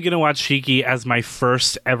 I'm gonna watch Shiki as my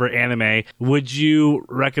first ever anime, would you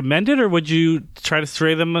recommend it, or would you try to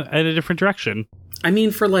stray them in a different direction? I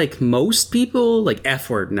mean, for like most people, like F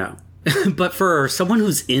word, no. But for someone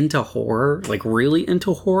who's into horror, like really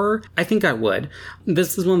into horror, I think I would.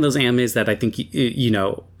 This is one of those animes that I think, you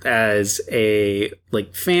know, as a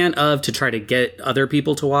like fan of, to try to get other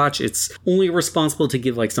people to watch, it's only responsible to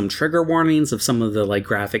give like some trigger warnings of some of the like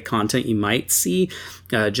graphic content you might see,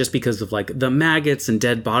 just because of like the maggots and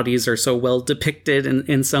dead bodies are so well depicted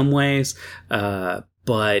in some ways.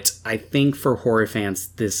 But I think for horror fans,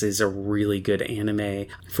 this is a really good anime.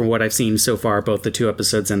 From what I've seen so far, both the 2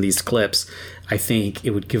 episodes and these clips, I think it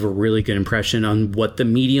would give a really good impression on what the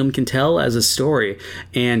medium can tell as a story,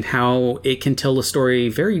 and how it can tell a story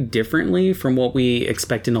very differently from what we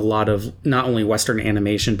expect in a lot of not only Western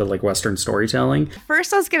animation, but like Western storytelling.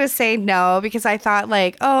 First, I was going to say no, because I thought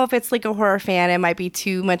like, oh, if it's like a horror fan, it might be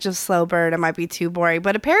too much of slow burn. It might be too boring.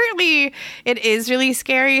 But apparently it is really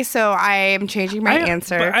scary. So I am changing my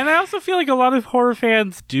answer. And I also feel like a lot of horror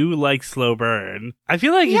fans do like slow burn. I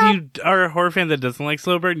feel like if you are a horror fan that doesn't like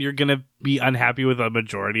slow burn, you're going to be unhappy with a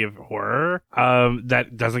majority of horror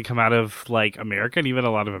that doesn't come out of like America, and even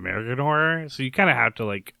a lot of American horror. So you kind of have to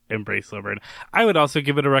like embrace slow burn. I would also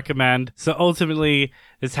give it a recommend. So ultimately,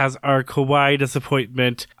 this has our kawaii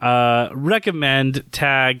disappointment recommend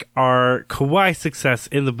tag our kawaii success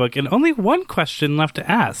in the book, and only one question left to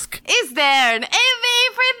ask. Is there an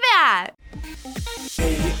AV for that?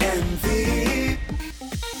 AMV,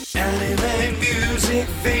 anime music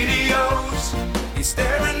videos. Is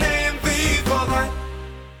there an AMV for that?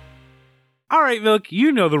 All right, Milk,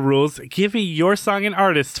 you know the rules. Give me your song and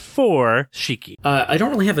artist for Shiki. I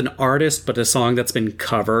don't really have an artist, but a song that's been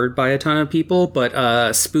covered by a ton of people,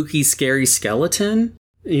 but Spooky Scary Skeleton.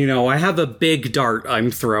 You know, I have a big dart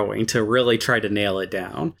I'm throwing to really try to nail it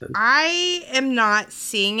down. I am not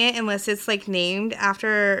seeing it unless it's like named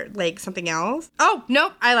after like something else. Oh,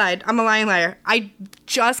 nope, I lied. I'm a lying liar. I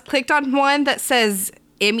just clicked on one that says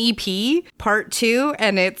MEP Part 2,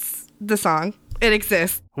 and it's the song. It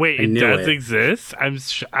exists. Wait, it does exist? I'm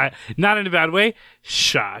not in a bad way.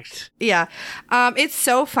 Shocked. Yeah. It's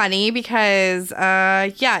so funny because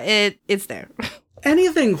it's there.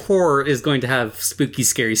 Anything horror is going to have Spooky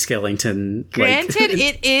Scary Skeleton. Granted,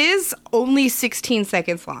 it is only 16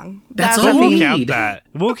 seconds long. That's So all we'll we count need. that.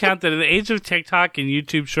 We'll count that. In the age of TikTok and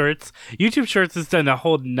YouTube Shorts has done a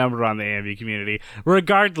whole number on the AMV community.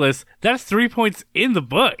 Regardless, that's 3 points in the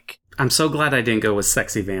book. I'm so glad I didn't go with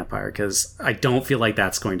Sexy Vampire, because I don't feel like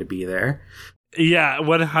that's going to be there. Yeah,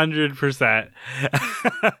 100%.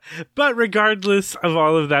 But regardless of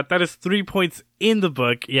all of that, that is 3 points in the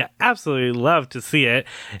book. Yeah, absolutely love to see it.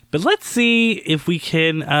 But let's see if we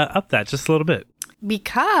can up that just a little bit.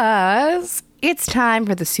 Because it's time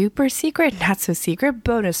for the super secret, not so secret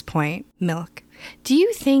bonus point, Milk. Do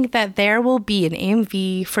you think that there will be an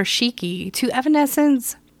AMV for Shiki to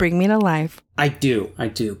Evanescence Bring Me to Life? I do.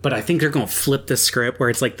 But I think they're going to flip the script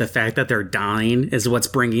where it's like the fact that they're dying is what's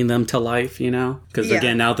bringing them to life, you know? Because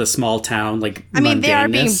again, now the small town, like, I mean, they are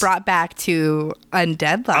being mundaneness. brought back to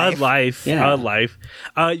undead life. Yeah. Life.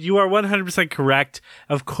 You are 100% correct.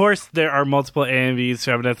 Of course, there are multiple AMVs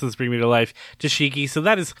to Evanescence Bring Me to Life to Shiki. So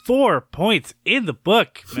that is 4 points in the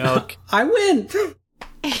book, Milk. I win.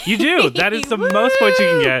 You do. That is the most points you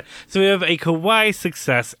can get. So we have a kawaii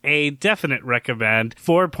success, a definite recommend,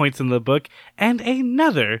 4 points in the book, and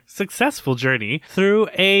another successful journey through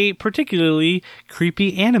a particularly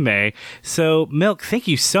creepy anime. So, Milk, thank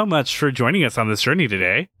you so much for joining us on this journey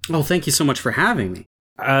today. Oh, thank you so much for having me.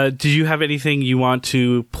 Do you have anything you want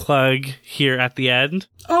to plug here at the end?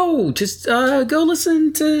 Oh, just go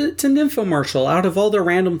listen to Nymphomartial. Out of all the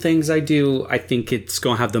random things I do, I think it's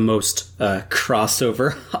going to have the most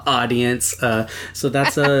crossover audience. So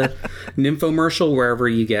that's Nymphomartial wherever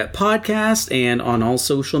you get podcasts and on all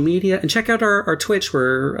social media. And check out our Twitch.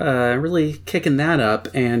 We're really kicking that up.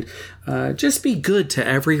 And Just be good to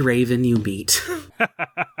every raven you meet.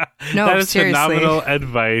 No, That is seriously. phenomenal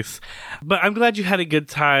advice. But I'm glad you had a good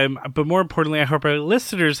time. But more importantly, I hope our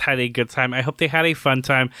listeners had a good time. I hope they had a fun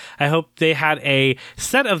time. I hope they had a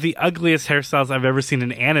set of the ugliest hairstyles I've ever seen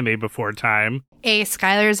in anime before time.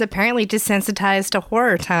 Skylar is apparently desensitized to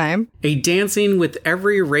horror time. A dancing with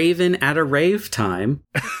every raven at a rave time.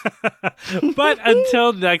 But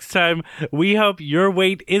until next time, we hope your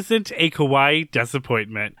wait isn't a kawaii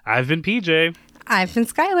disappointment. I've been PJ. I've been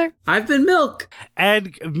Skylar. I've been Milk.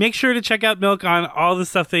 And make sure to check out Milk on all the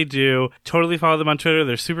stuff they do. Totally follow them on Twitter.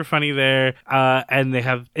 They're super funny there. And they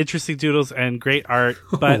have interesting doodles and great art.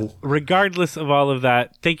 But regardless of all of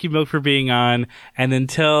that, thank you, Milk, for being on. And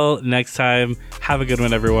until next time, have a good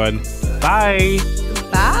one, everyone. Bye.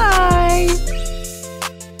 Bye.